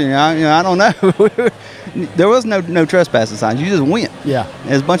poaching. I don't know. There was no trespassing signs. You just went. Yeah.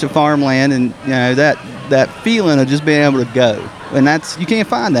 There's a bunch of farmland, and that feeling of just being able to go, and you can't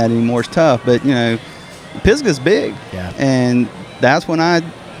find that anymore. It's tough, but Pisgah's big. Yeah. And that's when I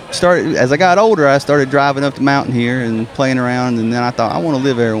started. As I got older, I started driving up the mountain here and playing around, and then I thought I want to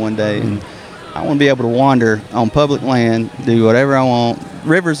live there one day, and I want to be able to wander on public land, do whatever I want.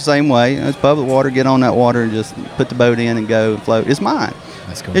 River's the same way. It's public water. Get on that water and just put the boat in and go and float. It's mine.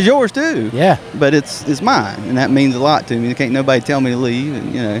 That's cool. It's yours too. Yeah. But it's mine, and that means a lot to me. There can't nobody tell me to leave,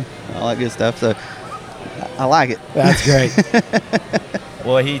 and all that good stuff. So I like it. That's great.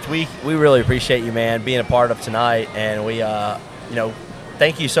 Well, Heath, we really appreciate you, man, being a part of tonight, and we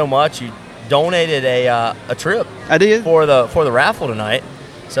thank you so much. You donated a trip. I did for the raffle tonight.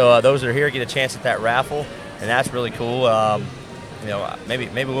 So those that are here get a chance at that raffle, and that's really cool.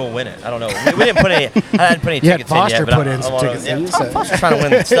 Maybe we'll win it. I don't know. We didn't put any. I hadn't put any tickets Foster in yet. put in some tickets. Foster's trying to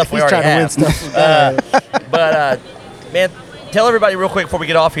win stuff we already have. He's trying to win stuff. But man, tell everybody real quick before we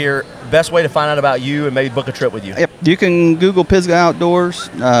get off here, best way to find out about you and maybe book a trip with you. Yep. You can Google Pisgah Outdoors,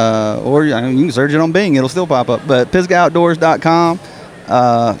 or you can search it on Bing. It'll still pop up. But PisgahOutdoors.com.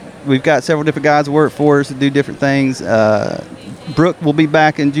 We've got several different guys who work for us to do different things. Brooke will be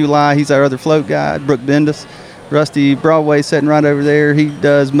back in July. He's our other float guy, Brooke Bendis. Rusty Broadway sitting right over there. He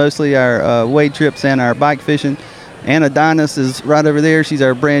does mostly our wade trips and our bike fishing. Anna Dinas is right over there. She's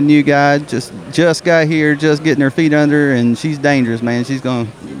our brand new guy. Just got here, just getting her feet under, and she's dangerous, man. She's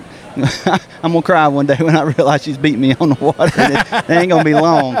going I'm going to cry one day when I realize she's beating me on the water. It ain't going to be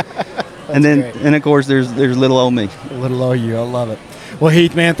long. And then, and of course, there's little old me. Little old you. I love it. Well,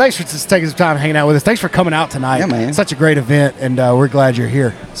 Heath, man, thanks for just taking some time hanging out with us. Thanks for coming out tonight. Yeah, man. Such a great event, and we're glad you're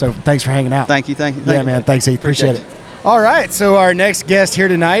here. So thanks for hanging out. Thank you. Yeah, man. Thanks, Heath. Appreciate it. All right, so our next guest here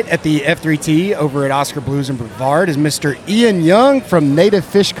tonight at the F3T over at Oskar Blues in Brevard is Mr. Ian Young from Native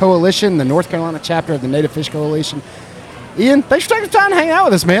Fish Coalition, the North Carolina chapter of the Native Fish Coalition. Ian, thanks for taking the time to hang out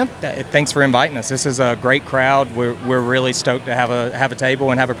with us, man. Thanks for inviting us. This is a great crowd. We're really stoked to have a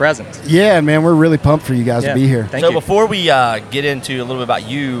table and have a presence. Yeah, man, we're really pumped for you guys to be here. Thank you. Before we get into a little bit about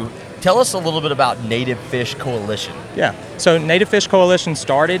you, tell us a little bit about Native Fish Coalition. Yeah. So Native Fish Coalition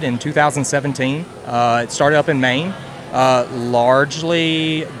started in 2017. It started up in Maine,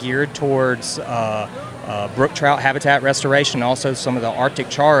 largely geared towards brook trout habitat restoration, also some of the Arctic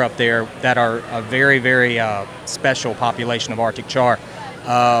char up there that are a very, very special population of Arctic char.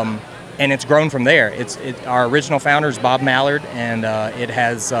 And it's grown from there. Our original founder is Bob Mallard, and it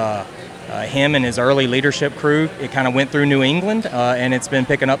has him and his early leadership crew. It kind of went through New England, and it's been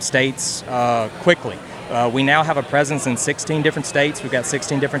picking up states quickly. We now have a presence in 16 different states. We've got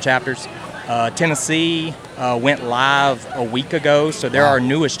 16 different chapters. Tennessee went live a week ago, so they're our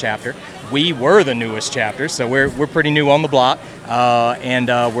newest chapter. We were the newest chapter, so we're pretty new on the block, and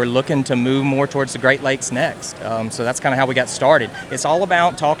we're looking to move more towards the Great Lakes next. So that's kind of how we got started. It's all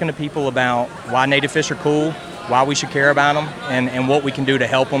about talking to people about why native fish are cool, why we should care about them, and what we can do to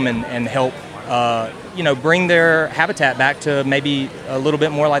help them and help bring their habitat back to maybe a little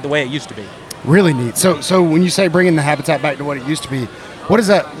bit more like the way it used to be. Really neat. So when you say bringing the habitat back to what it used to be, what does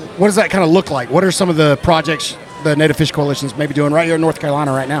that kind of look like? What are some of the projects the Native Fish Coalition is maybe doing right here in North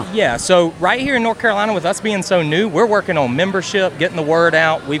Carolina right now? Yeah, so right here in North Carolina, with us being so new, we're working on membership, getting the word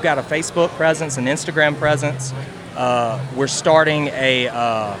out. We've got a Facebook presence, an Instagram presence. We're starting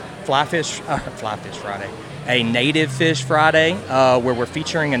a Fly Fish Friday, a Native Fish Friday, where we're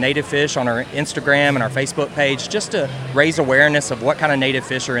featuring a native fish on our Instagram and our Facebook page, just to raise awareness of what kind of native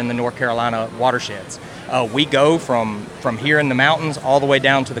fish are in the North Carolina watersheds. We go from here in the mountains all the way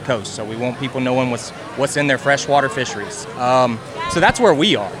down to the coast, so we want people knowing what's in their freshwater fisheries. So that's where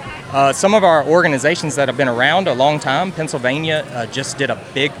we are. Some of our organizations that have been around a long time, Pennsylvania just did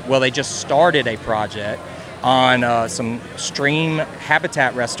they just started a project on some stream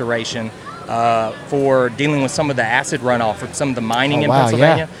habitat restoration for dealing with some of the acid runoff from some of the mining in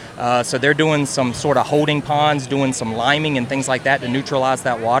Pennsylvania. Yeah. So they're doing some sort of holding ponds, doing some liming and things like that to neutralize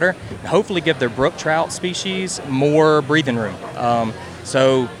that water, and hopefully give their brook trout species more breathing room.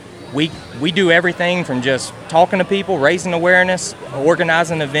 So we do everything from just talking to people, raising awareness,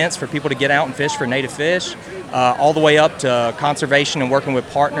 organizing events for people to get out and fish for native fish, all the way up to conservation and working with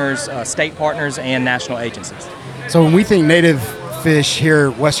partners, state partners and national agencies. So when we think native fish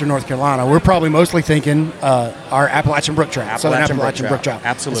here Western North Carolina, we're probably mostly thinking our Appalachian brook trout, Southern Appalachian brook trout.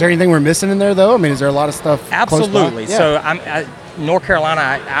 Absolutely. Is there anything we're missing in there, though? I mean, is there a lot of stuff Absolutely. Close by? So North Carolina,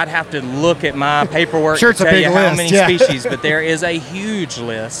 I'd have to look at my paperwork sure, to tell you list. How many species, but there is a huge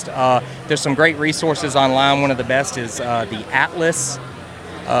list. There's some great resources online. One of the best is the Atlas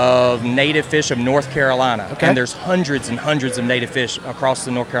of Native Fish of North Carolina. Okay. And there's hundreds and hundreds of native fish across the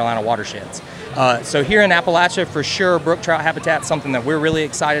North Carolina watersheds. So here in Appalachia, for sure, brook trout habitat is something that we're really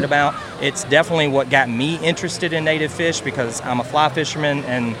excited about. It's definitely what got me interested in native fish, because I'm a fly fisherman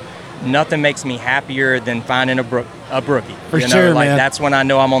and nothing makes me happier than finding a brookie. For sure, man. That's when I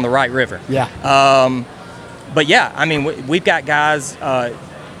know I'm on the right river. Yeah. But yeah, I mean, we've got guys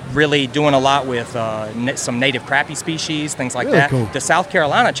really doing a lot with some native crappie species, things like really that. Cool. The South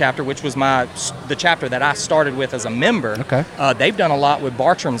Carolina chapter, which was the chapter that I started with as a member, okay. They've done a lot with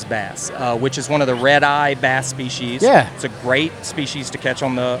Bartram's bass, which is one of the red-eye bass species. Yeah. It's a great species to catch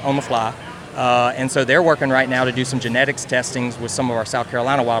on the fly. And so they're working right now to do some genetics testings with some of our South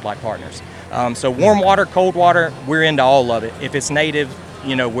Carolina wildlife partners. So warm water, cold water, we're into all of it. If it's native,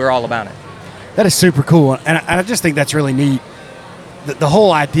 we're all about it. That is super cool, and I just think that's really neat. The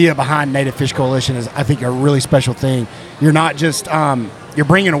whole idea behind Native Fish Coalition is, I think, a really special thing. You're not just you're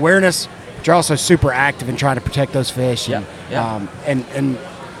bringing awareness, but you're also super active in trying to protect those fish. And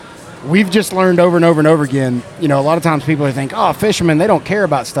we've just learned over and over and over again, a lot of times people think, oh, fishermen, they don't care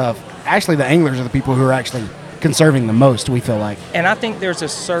about stuff. Actually, the anglers are the people who are actually conserving the most, we feel like. And I think there's a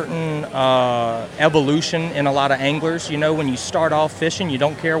certain evolution in a lot of anglers. When you start off fishing, you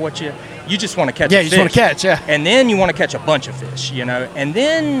don't care what you just want to catch a fish. Yeah, you just want to catch, yeah. And then you want to catch a bunch of fish, And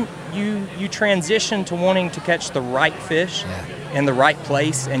then you transition to wanting to catch the right fish in the right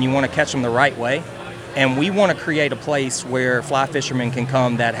place, and you want to catch them the right way. And we want to create a place where fly fishermen can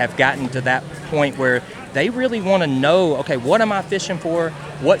come that have gotten to that point where they really want to know, okay, what am I fishing for?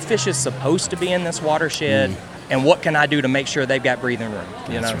 What fish is supposed to be in this watershed? And what can I do to make sure they've got breathing room?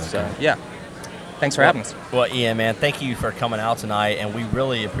 Yeah. Thanks for having us. Well, Ian, man, thank you for coming out tonight, and we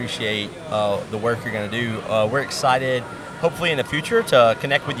really appreciate the work you're going to do. We're excited, hopefully in the future, to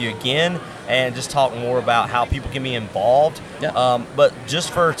connect with you again and just talk more about how people can be involved. Yeah. But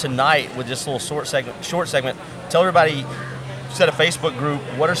just for tonight, with this little short segment, tell everybody. You said a Facebook group.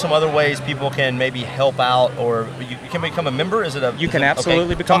 What are some other ways people can maybe help out, or you can become a member? You can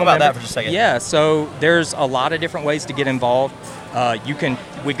absolutely become a member. Talk about that for just a second. Yeah, so there's a lot of different ways to get involved.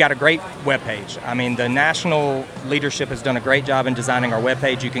 We've got a great webpage. I mean, the national leadership has done a great job in designing our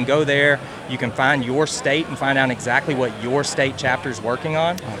webpage. You can go there, you can find your state and find out exactly what your state chapter is working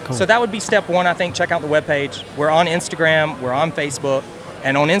on. Oh, cool. So that would be step one, I think. Check out the webpage. We're on Instagram, we're on Facebook.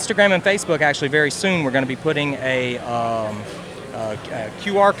 And on Instagram and Facebook, actually, very soon, we're going to be putting a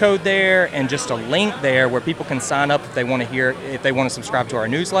QR code there and just a link there where people can sign up if they want to subscribe to our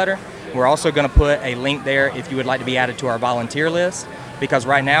newsletter. We're also going to put a link there if you would like to be added to our volunteer list, because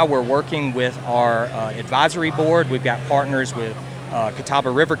right now we're working with our advisory board. We've got partners with Catawba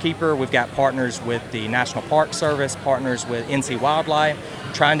Riverkeeper. We've got partners with the National Park Service, partners with NC Wildlife,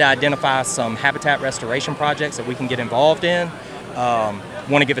 trying to identify some habitat restoration projects that we can get involved in.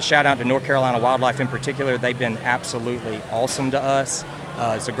 Want to give a shout out to North Carolina Wildlife in particular. They've been absolutely awesome to us.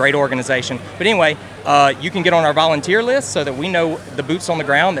 It's a great organization. But anyway, you can get on our volunteer list so that we know the boots on the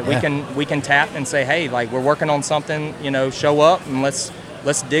ground that we can tap and say, hey, like, we're working on something, show up and let's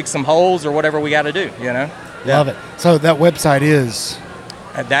dig some holes or whatever we got to do, Love it. So that website is?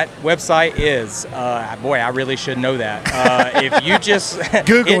 That website is, I really should know that. If you just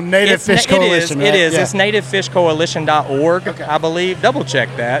Google Native Fish Coalition. It is. Yeah. It's nativefishcoalition.org, Okay. I believe. Double check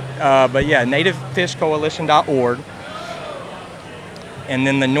that. But yeah, nativefishcoalition.org. And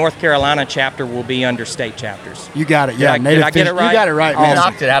then the North Carolina chapter will be under state chapters. You got it. Yeah, Did I get it right? You got it right, man.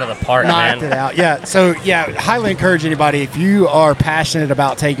 Knocked it out of the park, man. Knocked it out. Yeah. So, highly encourage anybody, if you are passionate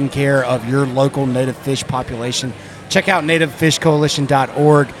about taking care of your local native fish population, check out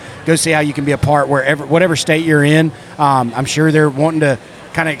nativefishcoalition.org. Go see how you can be a part whatever state you're in. I'm sure they're wanting to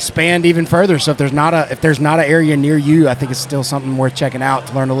kind of expand even further. So if there's not an area near you, I think it's still something worth checking out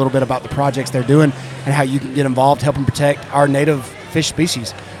to learn a little bit about the projects they're doing and how you can get involved, helping protect our native fish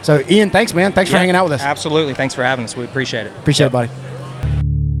species. So Ian, thanks, man. Thanks for hanging out with us. Absolutely. Thanks for having us. We appreciate it. Appreciate it, buddy.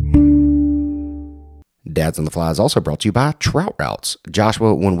 Dads on the Fly is also brought to you by Trout Routes.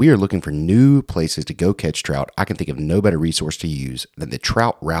 Joshua, when we are looking for new places to go catch trout, I can think of no better resource to use than the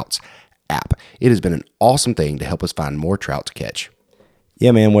Trout Routes app. It has been an awesome thing to help us find more trout to catch.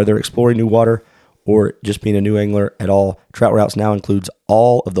 Yeah, man, whether exploring new water or just being a new angler at all, Trout Routes now includes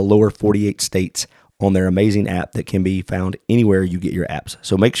all of the lower 48 states on their amazing app that can be found anywhere you get your apps.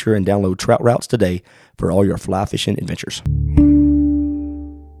 So make sure and download Trout Routes today for all your fly fishing adventures.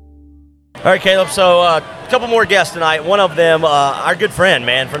 All right, Caleb, so a couple more guests tonight. One of them, our good friend,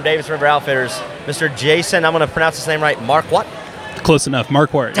 man, from Davis River Outfitters, Mr. Jason. I'm going to pronounce his name right. Mark what? Close enough.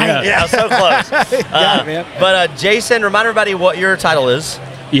 Mark Wart. Yeah, so close. Man. But Jason, remind everybody what your title is.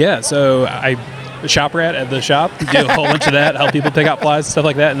 Yeah, so I shop rat at the shop, do a whole bunch of that, help people pick out flies and stuff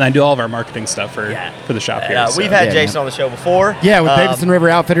like that, and I do all of our marketing stuff for the shop here. We've had Jason on the show before. Yeah, with Davidson River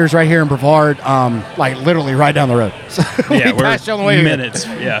Outfitters right here in Brevard, like literally right down the road. So Yeah, we passed you on the way here. minutes.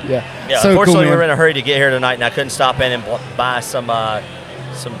 Yeah. Yeah, So unfortunately, cool, we were man. in a hurry to get here tonight, and I couldn't stop in and buy some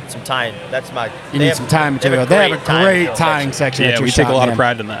tying. That's my. You need some tying material. They have a great tying section. Yeah, at your we take shop, a lot of man.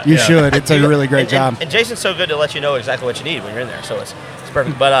 pride in that. You Yeah. should. It's a really great job. And Jason's so good to let you know exactly what you need when you're in there, so it's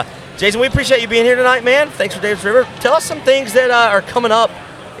perfect. But Jason, we appreciate you being here tonight, man. Thanks for Davis River. Tell us some things that are coming up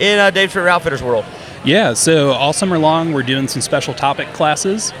in Davis River Outfitters world. Yeah, so all summer long we're doing some special topic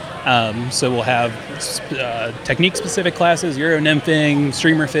classes. So we'll have technique-specific classes, Euro nymphing,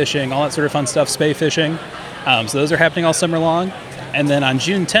 streamer fishing, all that sort of fun stuff, spay fishing. So those are happening all summer long. And then on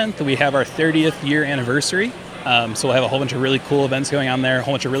June 10th, we have our 30th year anniversary. So we'll have a whole bunch of really cool events going on there, a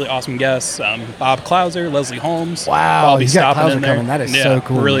whole bunch of really awesome guests. Bob Clouser, Leslie Holmes. Wow, I'll be you got stopping Clouser in there. coming. That is Yeah, so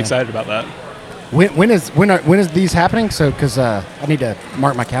cool, We're really man. excited about that. When is these happening? So, because I need to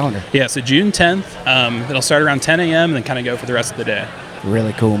mark my calendar. Yeah, so June 10th, it'll start around 10 a.m. and then kind of go for the rest of the day.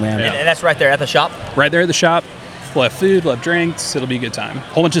 Really cool, man. And that's right there at the shop? Right there at the shop. We'll have food, we'll have drinks. It'll be a good time.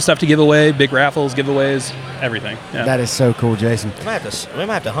 Whole bunch of stuff to give away, big raffles, giveaways, everything. Yeah. That is so cool, Jason. We might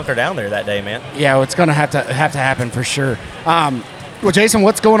have to hunker down there that day, man. Yeah, well, it's going to have to happen for sure. Well, Jason,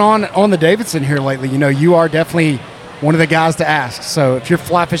 what's going on the Davidson here lately? You know, you are definitely one of the guys to ask. So if you're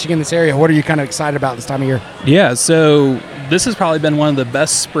fly fishing in this area, what are you kind of excited about this time of year? Yeah, so this has probably been one of the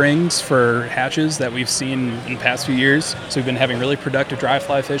best springs for hatches that we've seen in the past few years. So we've been having really productive dry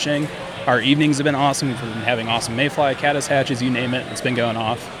fly fishing. Our evenings have been awesome. We've been having awesome mayfly, caddis hatches, you name it. It's been going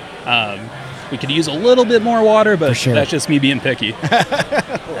off. We could use a little bit more water, but that's just me being picky. I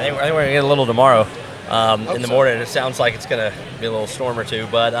think we're going to get a little tomorrow in the morning. It sounds like it's going to be a little storm or two.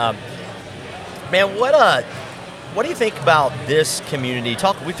 But, man, what do you think about this community?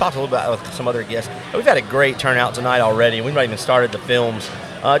 We've talked a little bit with some other guests. We've had a great turnout tonight already. We've not even started the films.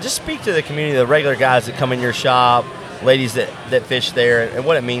 Just speak to the community, the regular guys that come in your shop, ladies that fish there, and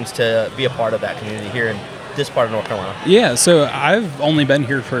what it means to be a part of that community here in this part of North Carolina. Yeah, so I've only been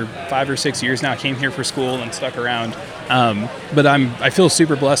here for 5 or 6 years now. I came here for school and stuck around. But I feel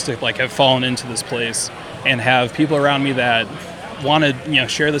super blessed to have fallen into this place and have people around me that want to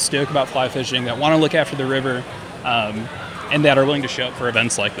share the stoke about fly fishing, that want to look after the river, and that are willing to show up for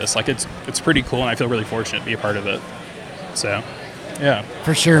events like this. It's pretty cool, and I feel really fortunate to be a part of it. So, yeah.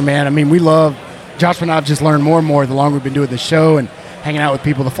 For sure, man. I mean, we love Joshua and I have just learned more and more the longer we've been doing the show and hanging out with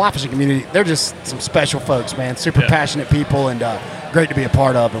people. The fly fishing community, they're just some special folks, man. Super passionate people and great to be a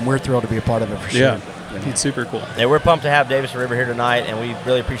part of, and we're thrilled to be a part of it for sure. Yeah, it's super cool. Yeah, we're pumped to have Davidson River here tonight, and we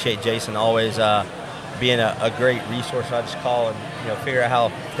really appreciate Jason always being a great resource. I just call and figure out how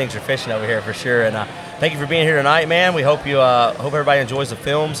things are fishing over here for sure. And thank you for being here tonight, man. We hope hope everybody enjoys the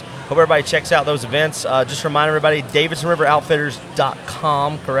films. Hope everybody checks out those events. Just remind everybody,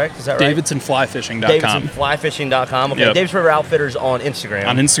 DavidsonRiverOutfitters.com, correct? Is that right? DavidsonFlyFishing.com. DavidsonFlyFishing.com. Okay, Yep. Davidson River Outfitters on Instagram.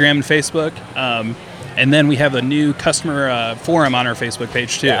 On Instagram and Facebook. And then we have a new customer forum on our Facebook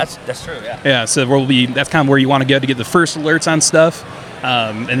page, too. Yeah, that's true, yeah. Yeah, so that's kind of where you want to go to get the first alerts on stuff.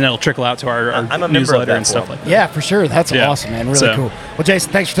 And then it'll trickle out to our I'm a member of newsletter that and stuff forum. like that. Yeah, for sure. That's awesome, man. Really cool. Well,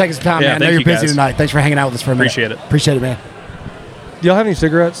 Jason, thanks for taking some time, man. I know thank you're you, busy guys. tonight. Thanks for hanging out with us for a minute. Appreciate it, man. Do y'all have any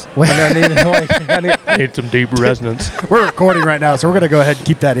cigarettes? I need some deep resonance. We're recording right now, so we're going to go ahead and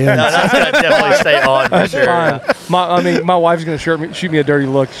keep that in. No, that's going to definitely stay on for That's sure. fine. My wife's going to shoot me a dirty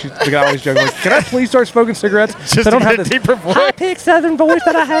look. The guy always joking, like, can I please start smoking cigarettes? Just I don't to have get a this deeper voice. high-pitched southern voice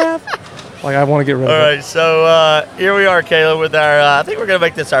that I have. Like, I want to get rid of All it. right, so here we are, Caleb, with our, I think we're going to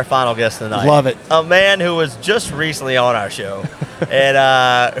make this our final guest tonight. Love it. A man who was just recently on our show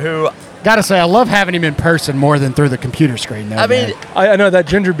and who, Gotta say, I love having him in person more than through the computer screen, though. I mean, man. I know that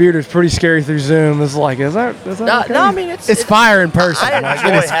ginger beard is pretty scary through Zoom. It's like, is that okay? no, I mean, it's fire in person. I Like,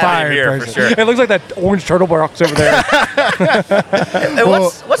 enjoy it is having fire him in here for person. sure. It looks like that orange turtle box over there. And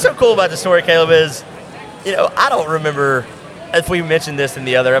what's so cool about the story, Caleb, is, I don't remember if we mentioned this in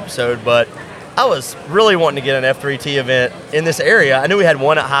the other episode, but I was really wanting to get an F3T event in this area. I knew we had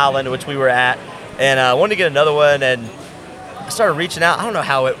one at Highland, which we were at, and I wanted to get another one, and I started reaching out. I don't know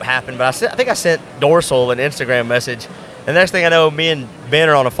how it happened, but I think I sent Dorsal an Instagram message, and the next thing I know, me and Ben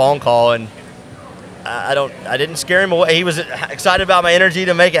are on a phone call, and I didn't scare him away. He was excited about my energy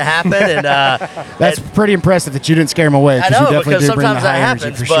to make it happen, and That's pretty impressive that you didn't scare him away. I You know, definitely because did bring the sometimes that high energy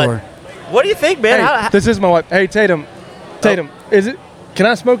happens, for but sure. what do you think, Ben? Hey, this is my wife. Hey, Tatum, is it? Can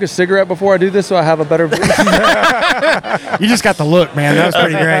I smoke a cigarette before I do this so I have a better voice? You just got the look, man. That was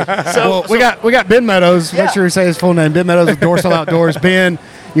pretty great. We got Ben Meadows. Make sure you say his full name. Ben Meadows with Dorsal Outdoors. Ben,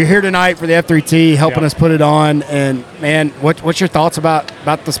 you're here tonight for the F3T, helping us put it on. And man, what's your thoughts about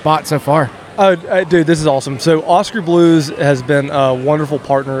the spot so far? Dude, this is awesome. So Oskar Blues has been a wonderful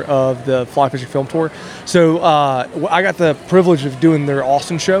partner of the Fly Fishing Film Tour. So I got the privilege of doing their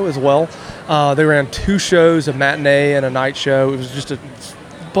Austin show as well. They ran 2 shows, a matinee and a night show. It was just a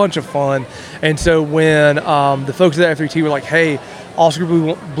bunch of fun. And so when the folks at the F3T were like, hey, Oskar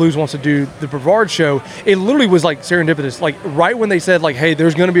Blues wants to do the Brevard show, it literally was like serendipitous. Like right when they said like, hey,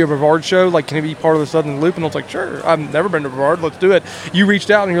 there's going to be a Brevard show, like can it be part of the Southern Loop? And I was like, sure, I've never been to Brevard, let's do it. You reached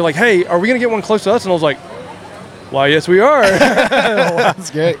out and you're like, hey, are we going to get one close to us? And I was like, why, yes, we are.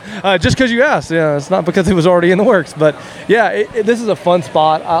 That's great. Just because you asked. Yeah, it's not because it was already in the works. But yeah, this is a fun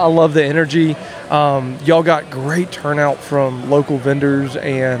spot. I love the energy. Y'all got great turnout from local vendors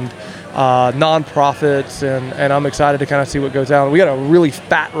and nonprofits, and I'm excited to kind of see what goes down. We got a really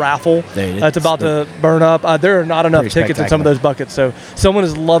fat raffle that's about to burn up. There are not enough tickets in some of those buckets, so someone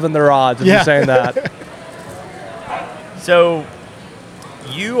is loving their odds if you're saying that. So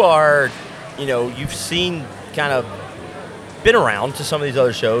you are, you've seen kind of been around to some of these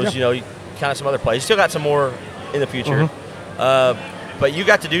other shows, kind of some other places. Still got some more in the future. But you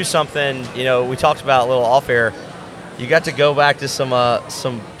got to do something. We talked about a little off air. You got to go back to some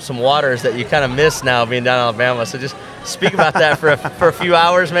waters that you kind of miss now being down in Alabama. So just speak about that for a few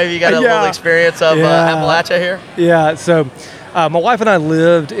hours. Maybe you got a little experience of Appalachia here. Yeah. So my wife and I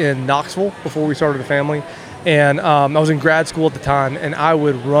lived in Knoxville before we started a family. And I was in grad school at the time, and I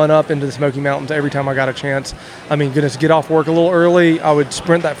would run up into the Smoky Mountains every time I got a chance. I mean, goodness, get off work a little early. I would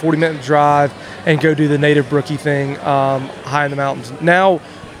sprint that 40-minute drive and go do the native brookie thing high in the mountains. Now,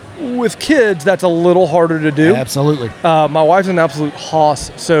 with kids, that's a little harder to do. Absolutely. My wife's an absolute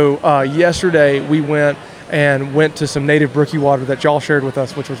hoss. So yesterday we went to some native brookie water that y'all shared with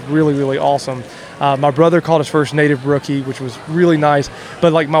us, which was really, really awesome. My brother caught his first native brookie, which was really nice.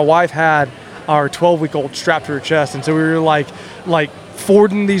 But like my wife had our 12-week-old strapped to her chest, and so we were like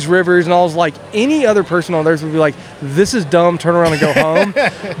fording these rivers, and I was like, any other person on earth would be like, this is dumb, turn around and go home.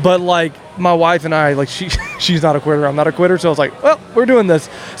 But like my wife and I, like she's not a quitter, I'm not a quitter, so I was like, well, we're doing this.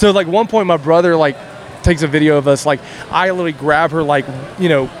 So like one point my brother like takes a video of us, like I literally grab her like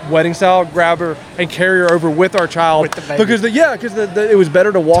wedding style, grab her and carry her over with our child with the baby. because it was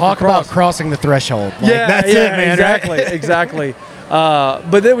better to walk Talk across. about crossing the threshold. Like, that's it, man. Exactly, right? exactly.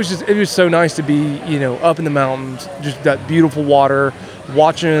 But it was so nice to be, up in the mountains, just that beautiful water,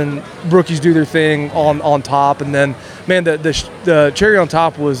 watching brookies do their thing on top. And then, man, the cherry on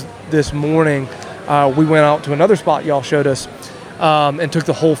top was this morning. We went out to another spot y'all showed us and took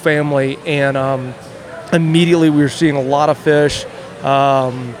the whole family. And immediately we were seeing a lot of fish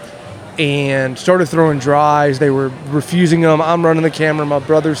and started throwing dries. They were refusing them. I'm running the camera. My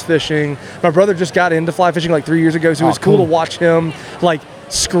brother's fishing. My brother just got into fly fishing like 3 years ago, so it was cool to watch him like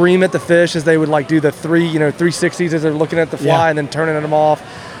scream at the fish as they would like do the 360s as they're looking at the fly and then turning them off.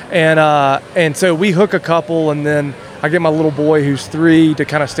 And so we hook a couple, and then I get my little boy who's 3 to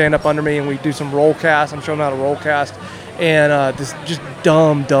kind of stand up under me, and we do some roll cast. I'm showing him how to roll cast, and this just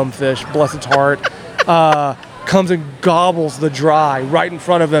dumb fish, bless its heart, comes and gobbles the dry right in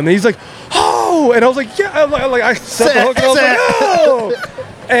front of him, and he's like, "Oh!" And I was like, "Yeah!" I set the hook, and I was like, "Oh!"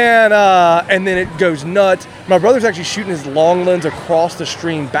 And then it goes nuts. My brother's actually shooting his long lens across the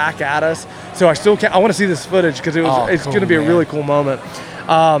stream back at us, so I still can't. I want to see this footage because it's going to be a really cool moment.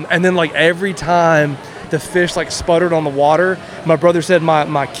 And then like every time the fish like sputtered on the water, my brother said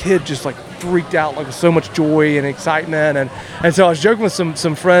my kid just like freaked out like with so much joy and excitement, and so I was joking with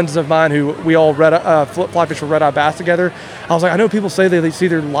some friends of mine who we all fly fish for red-eye bass together. I was like, I know people say they see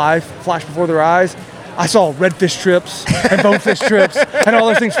their life flash before their eyes. I saw redfish trips and bonefish trips and all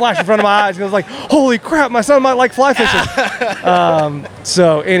those things flash in front of my eyes, and I was like, holy crap, my son might like fly fishing.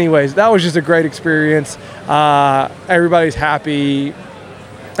 So anyways, that was just a great experience. Everybody's happy.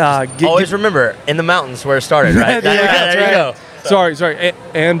 Always remember, in the mountains where it started, right? There you go. Sorry.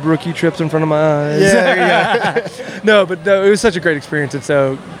 And brookie trips in front of my eyes. Yeah, there you No, it was such a great experience. And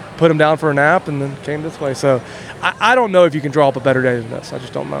so put him down for a nap and then came this way. So I don't know if you can draw up a better day than this. I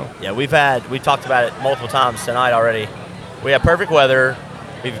just don't know. Yeah, we talked about it multiple times tonight already. We have perfect weather.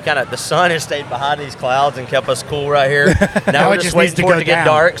 The sun has stayed behind these clouds and kept us cool right here. Now we're just waiting for it to get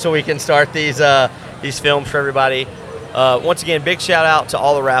dark so we can start these films for everybody. Once again, big shout out to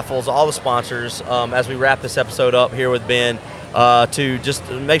all the raffles, all the sponsors. As we wrap this episode up here with Ben, to just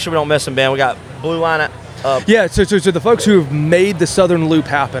make sure we don't miss them, Ben. We got Blue Line. So the folks who have made the Southern Loop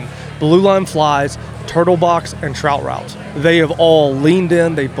happen, Blue Line Flies, Turtle Box, and Trout Routes. They have all leaned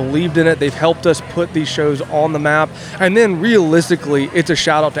in. They've believed in it. They've helped us put these shows on the map. And then realistically, it's a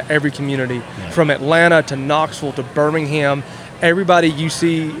shout out to every community, from Atlanta to Knoxville to Birmingham. Everybody you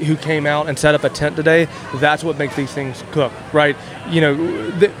see who came out and set up a tent today, that's what makes these things cook, right?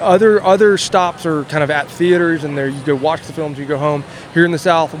 The other stops are kind of at theaters, and there you go watch the films, you go home. Here in the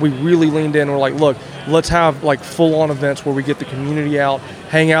South, we really leaned in. We're like, look, let's have like full-on events where we get the community out,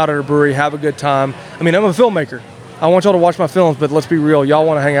 hang out at a brewery, have a good time. I mean, I'm a filmmaker. I want y'all to watch my films, but let's be real. Y'all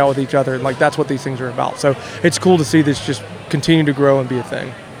want to hang out with each other, and like that's what these things are about. So it's cool to see this just continue to grow and be a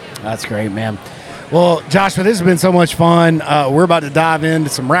thing. That's great, man. Well, Joshua, this has been so much fun. We're about to dive into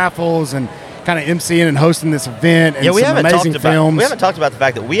some raffles and kind of emceeing and hosting this event and we some amazing films. We haven't talked about the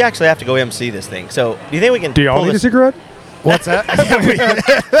fact that we actually have to go MC this thing. So do you think we can Do y'all need a cigarette? What's that? Do you think we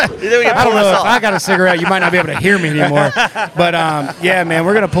can I don't pull know. this If off? I got a cigarette, you might not be able to hear me anymore. But, yeah, man,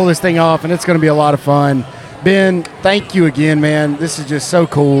 we're going to pull this thing off, and it's going to be a lot of fun. Ben, thank you again, man. This is just so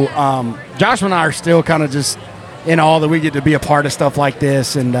cool. Joshua and I are still kind of just in awe that we get to be a part of stuff like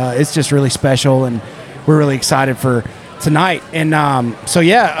this, and it's just really special, and we're really excited for tonight. And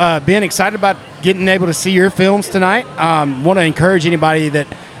Ben, excited about getting able to see your films tonight. Want to encourage anybody that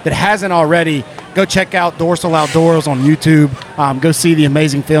hasn't already, go check out Dorsal Outdoors on YouTube. Go see the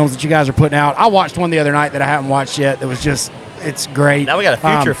amazing films that you guys are putting out. I watched one the other night that I haven't watched yet that was just it's great. Now we got a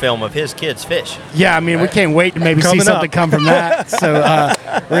future film of his kids fish. Yeah, I mean, we can't wait to maybe see Coming something up. come from that. So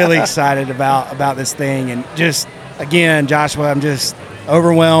really excited about this thing. And just, again, Joshua, I'm just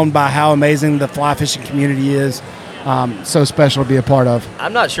overwhelmed by how amazing the fly fishing community is. So special to be a part of.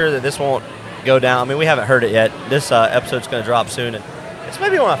 I'm not sure that this won't go down. I mean, we haven't heard it yet. This episode's going to drop soon. And it's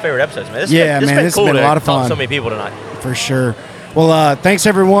maybe one of my favorite episodes, man. This It's cool been a lot of to talk fun. to so many people tonight. For sure. Well, thanks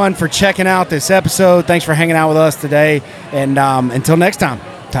everyone for checking out this episode. Thanks for hanging out with us today. And until next time,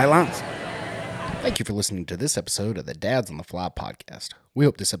 tight lines. Thank you for listening to this episode of the Dads on the Fly podcast. We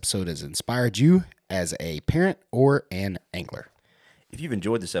hope this episode has inspired you as a parent or an angler. If you've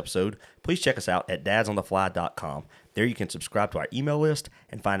enjoyed this episode, please check us out at dadsonthefly.com. There you can subscribe to our email list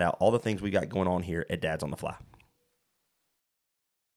and find out all the things we got going on here at Dads on the Fly.